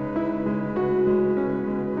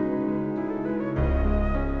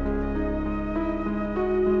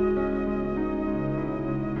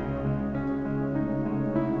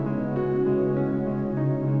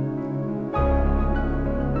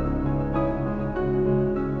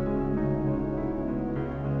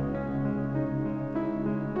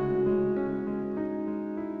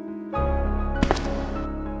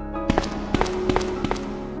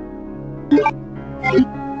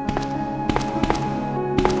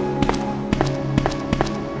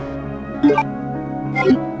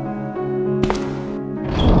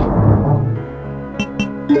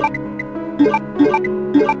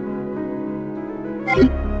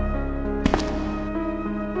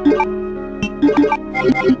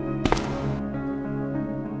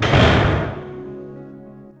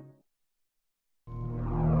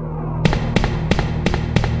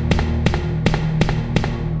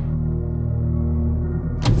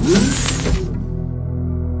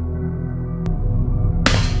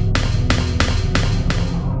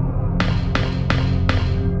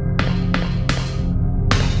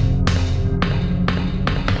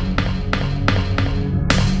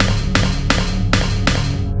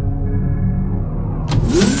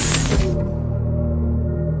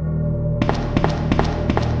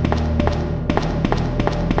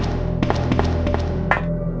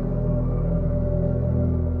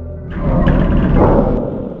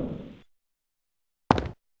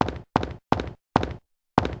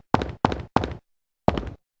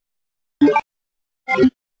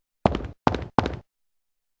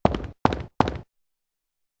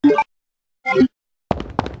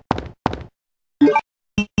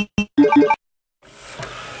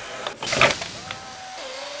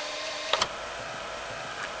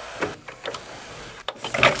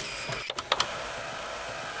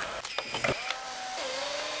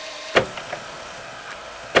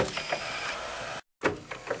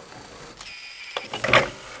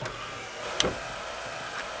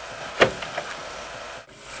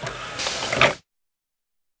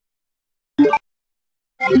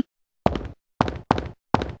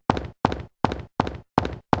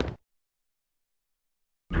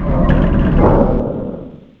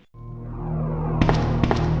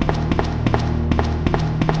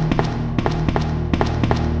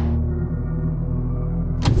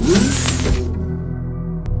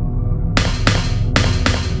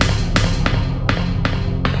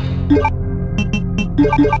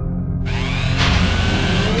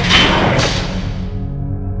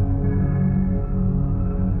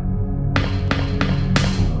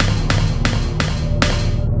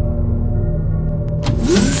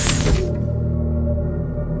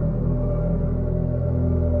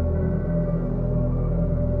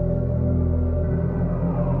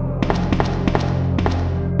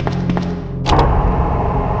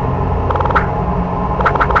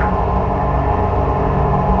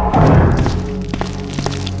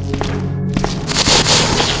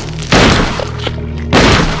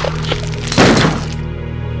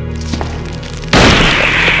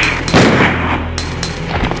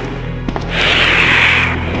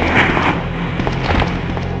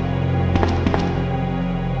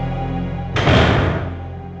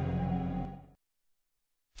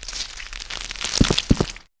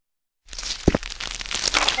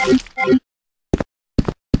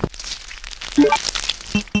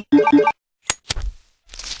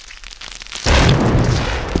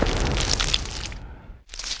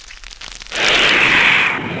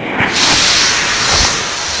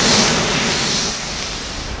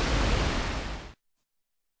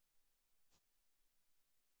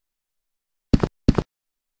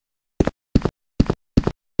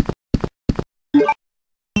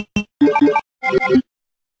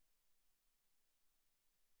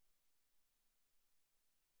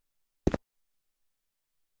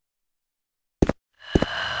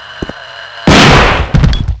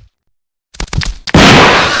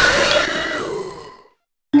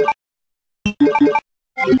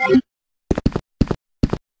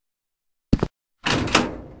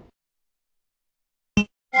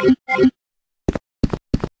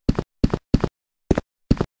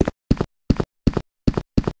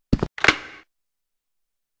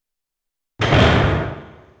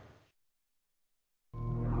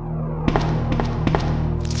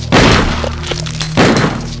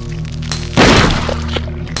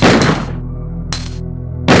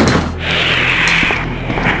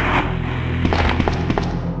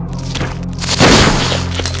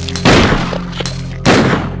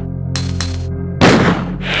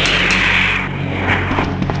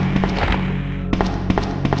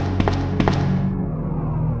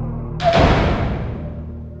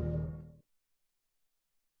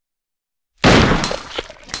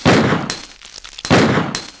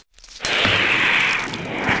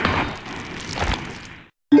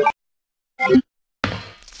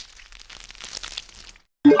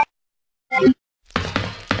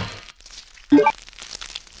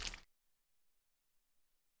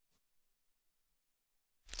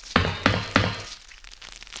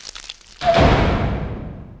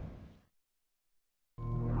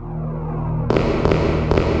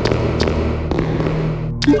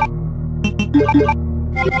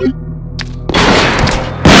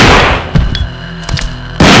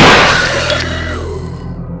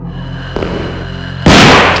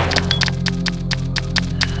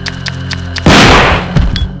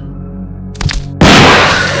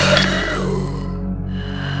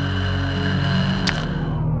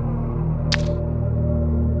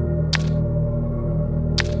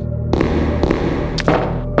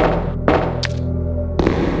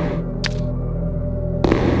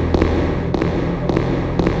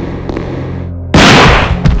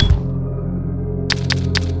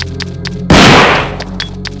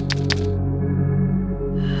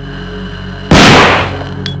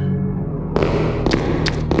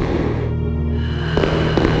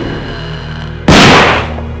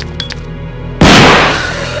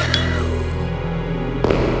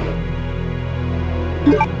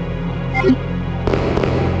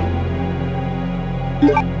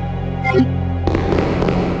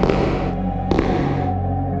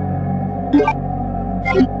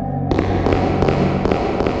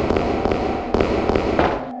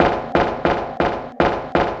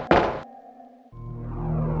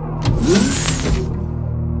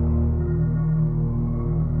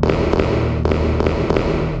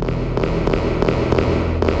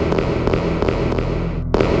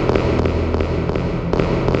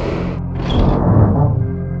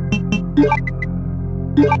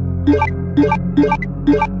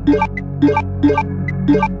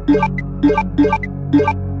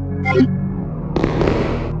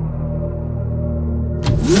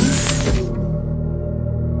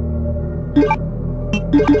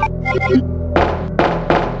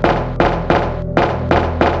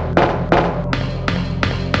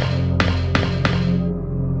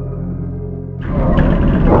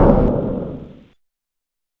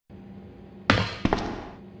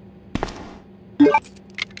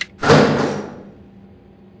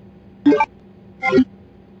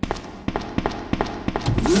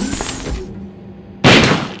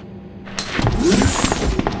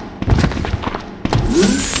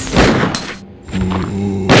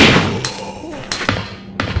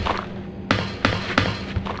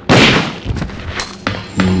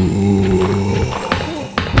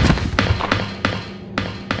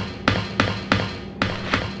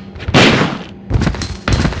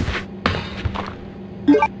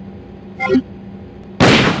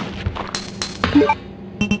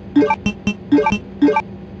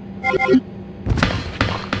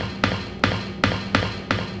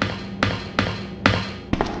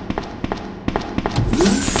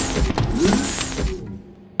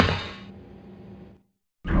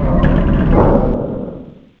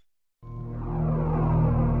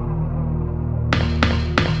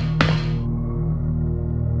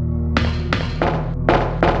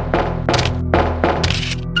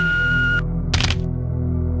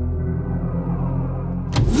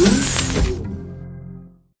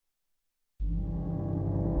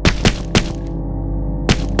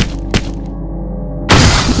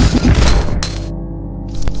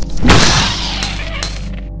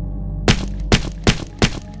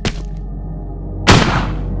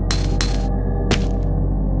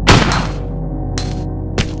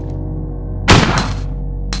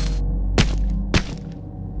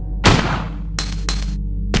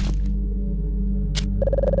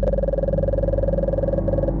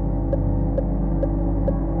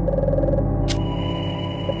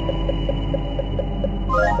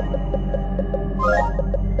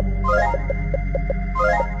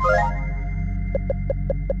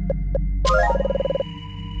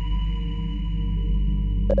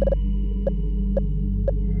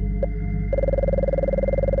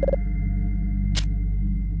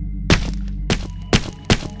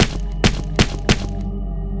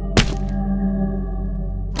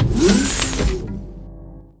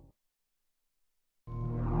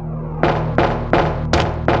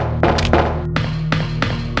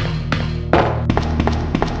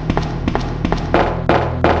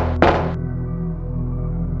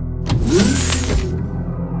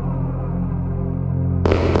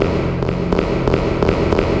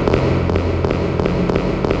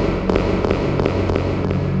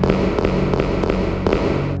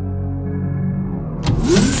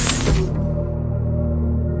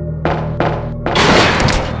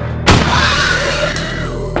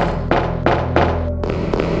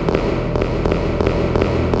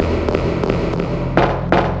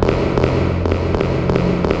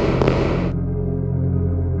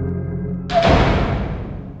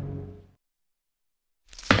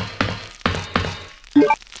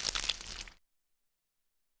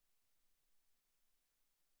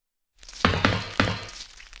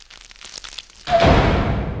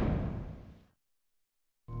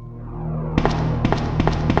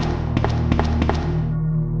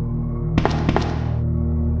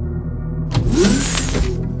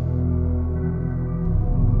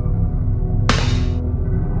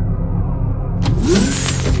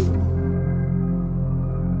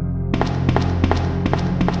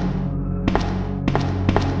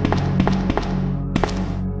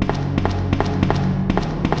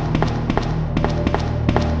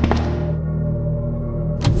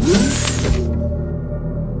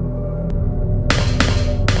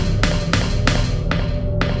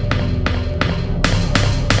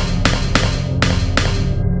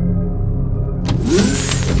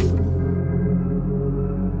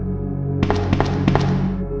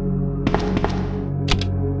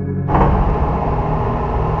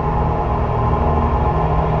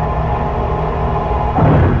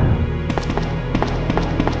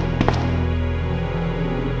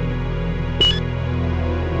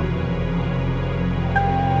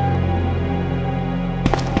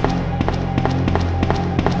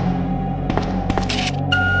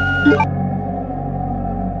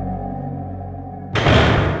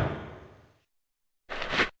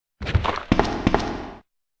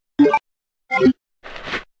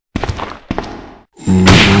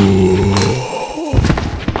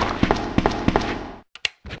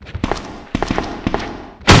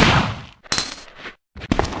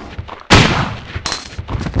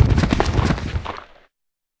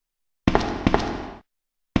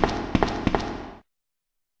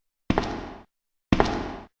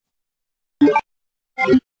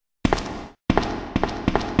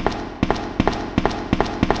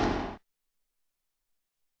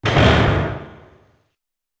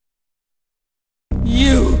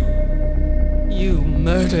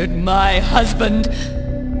 murdered my husband.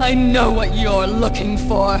 I know what you're looking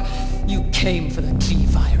for. You came for the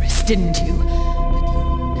G-Virus, didn't you? But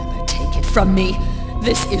you'll never take it from me.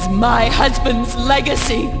 This is my husband's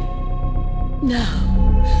legacy.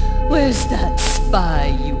 Now, where's that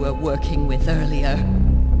spy you were working with earlier?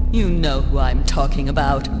 You know who I'm talking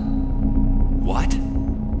about. What?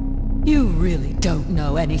 You really don't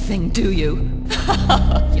know anything, do you?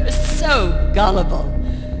 You're so gullible.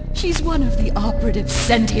 She's one of the operatives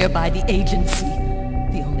sent here by the agency.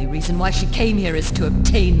 The only reason why she came here is to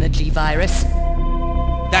obtain the G-Virus.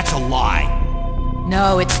 That's a lie.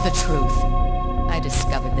 No, it's the truth. I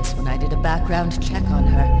discovered this when I did a background check on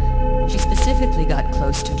her. She specifically got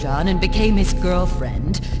close to John and became his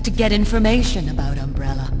girlfriend to get information about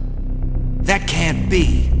Umbrella. That can't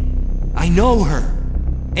be. I know her.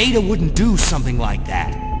 Ada wouldn't do something like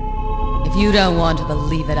that. If you don't want to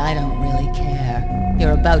believe it, I don't really care.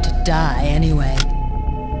 You're about to die anyway.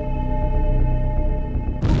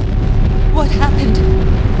 What happened?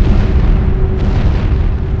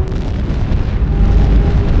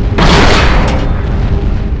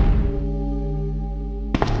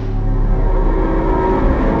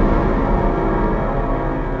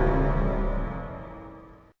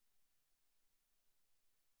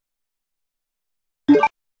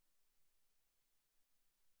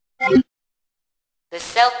 The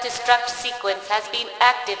self-destruct sequence has been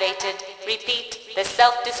activated. Repeat, the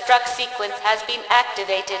self-destruct sequence has been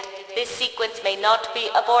activated. This sequence may not be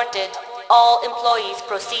aborted. All employees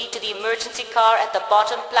proceed to the emergency car at the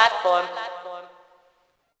bottom platform.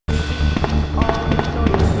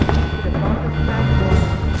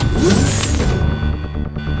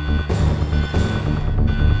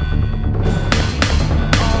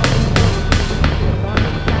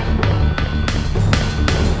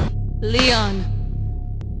 Leon.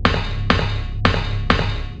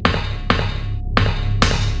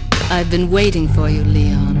 I've been waiting for you,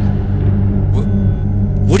 Leon.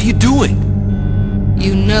 What are you doing?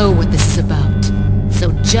 You know what this is about,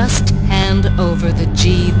 so just hand over the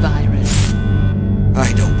G-Virus.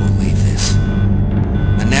 I don't believe this.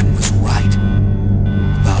 Annette was right.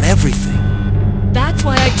 About everything. That's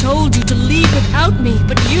why I told you to leave without me,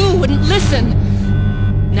 but you wouldn't listen.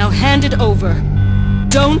 Now hand it over.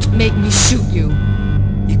 Don't make me shoot you.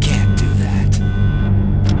 You can't do that.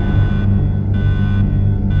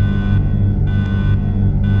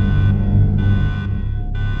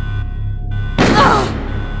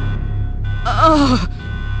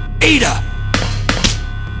 Ada!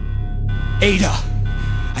 Ada!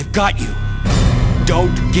 I've got you.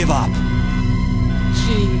 Don't give up.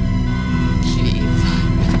 G-Virus.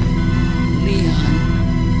 Leon.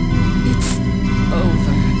 It's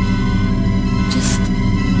over. Just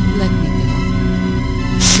let me go.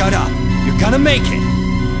 Shut up. You're gonna make it.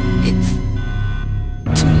 It's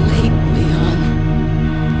too late, Leon.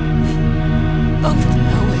 We both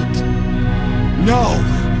know it. No!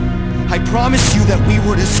 I promised you that we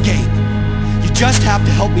would escape. You just have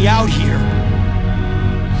to help me out here.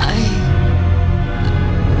 I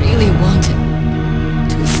really wanted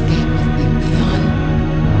to escape with you, Leon.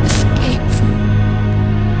 Escape from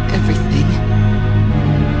everything.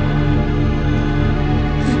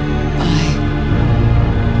 Goodbye.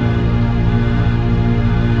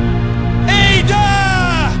 Ada!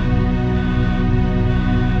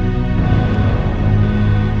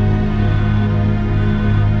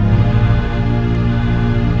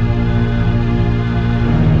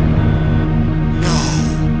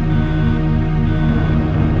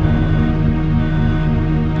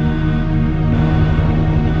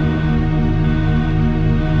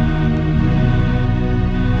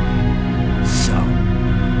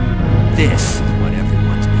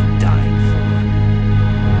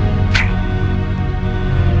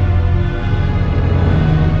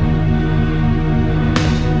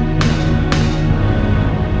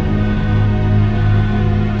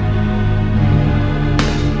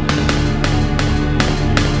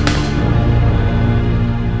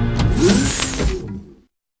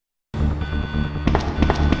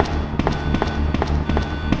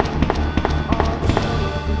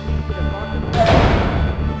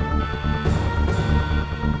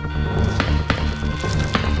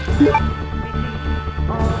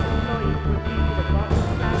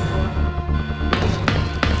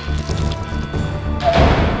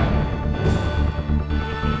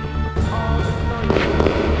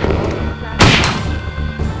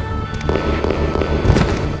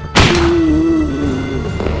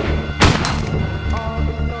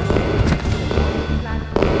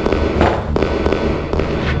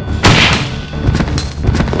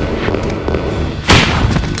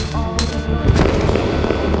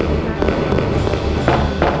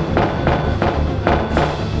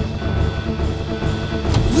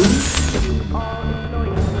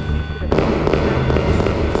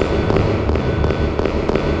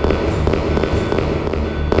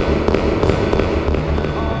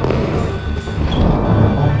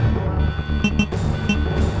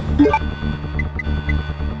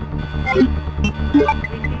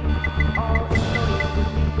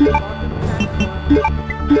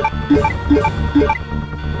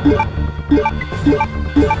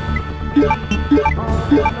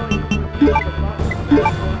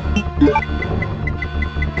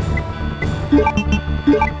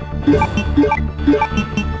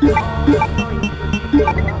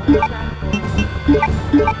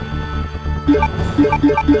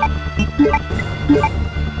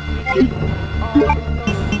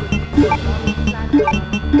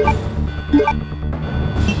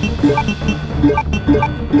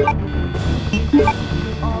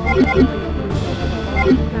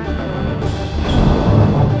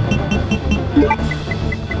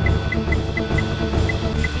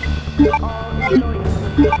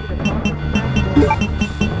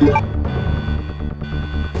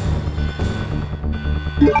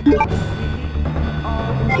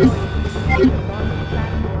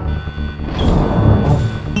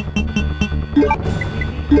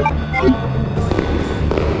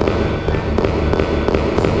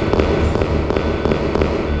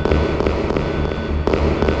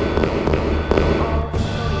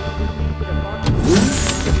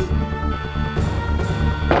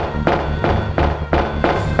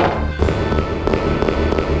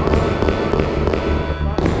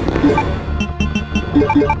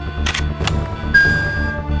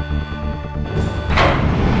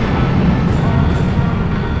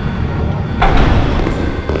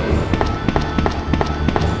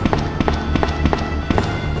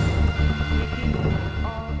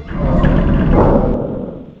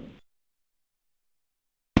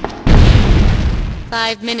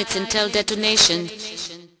 Five minutes until detonation.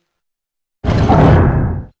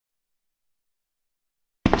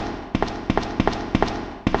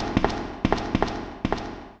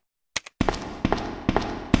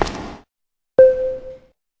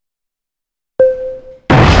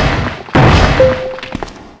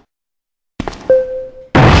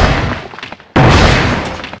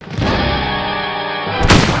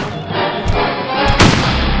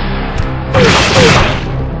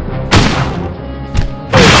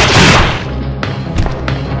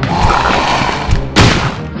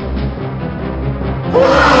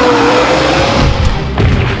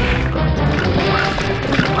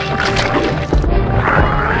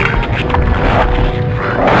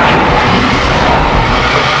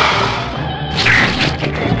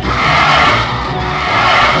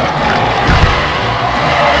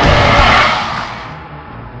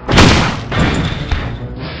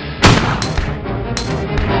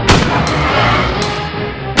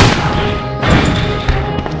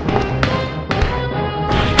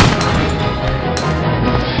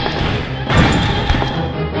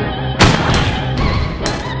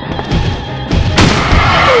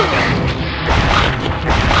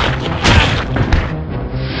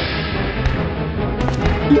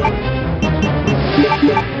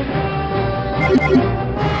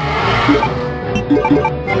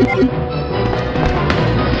 Thank you.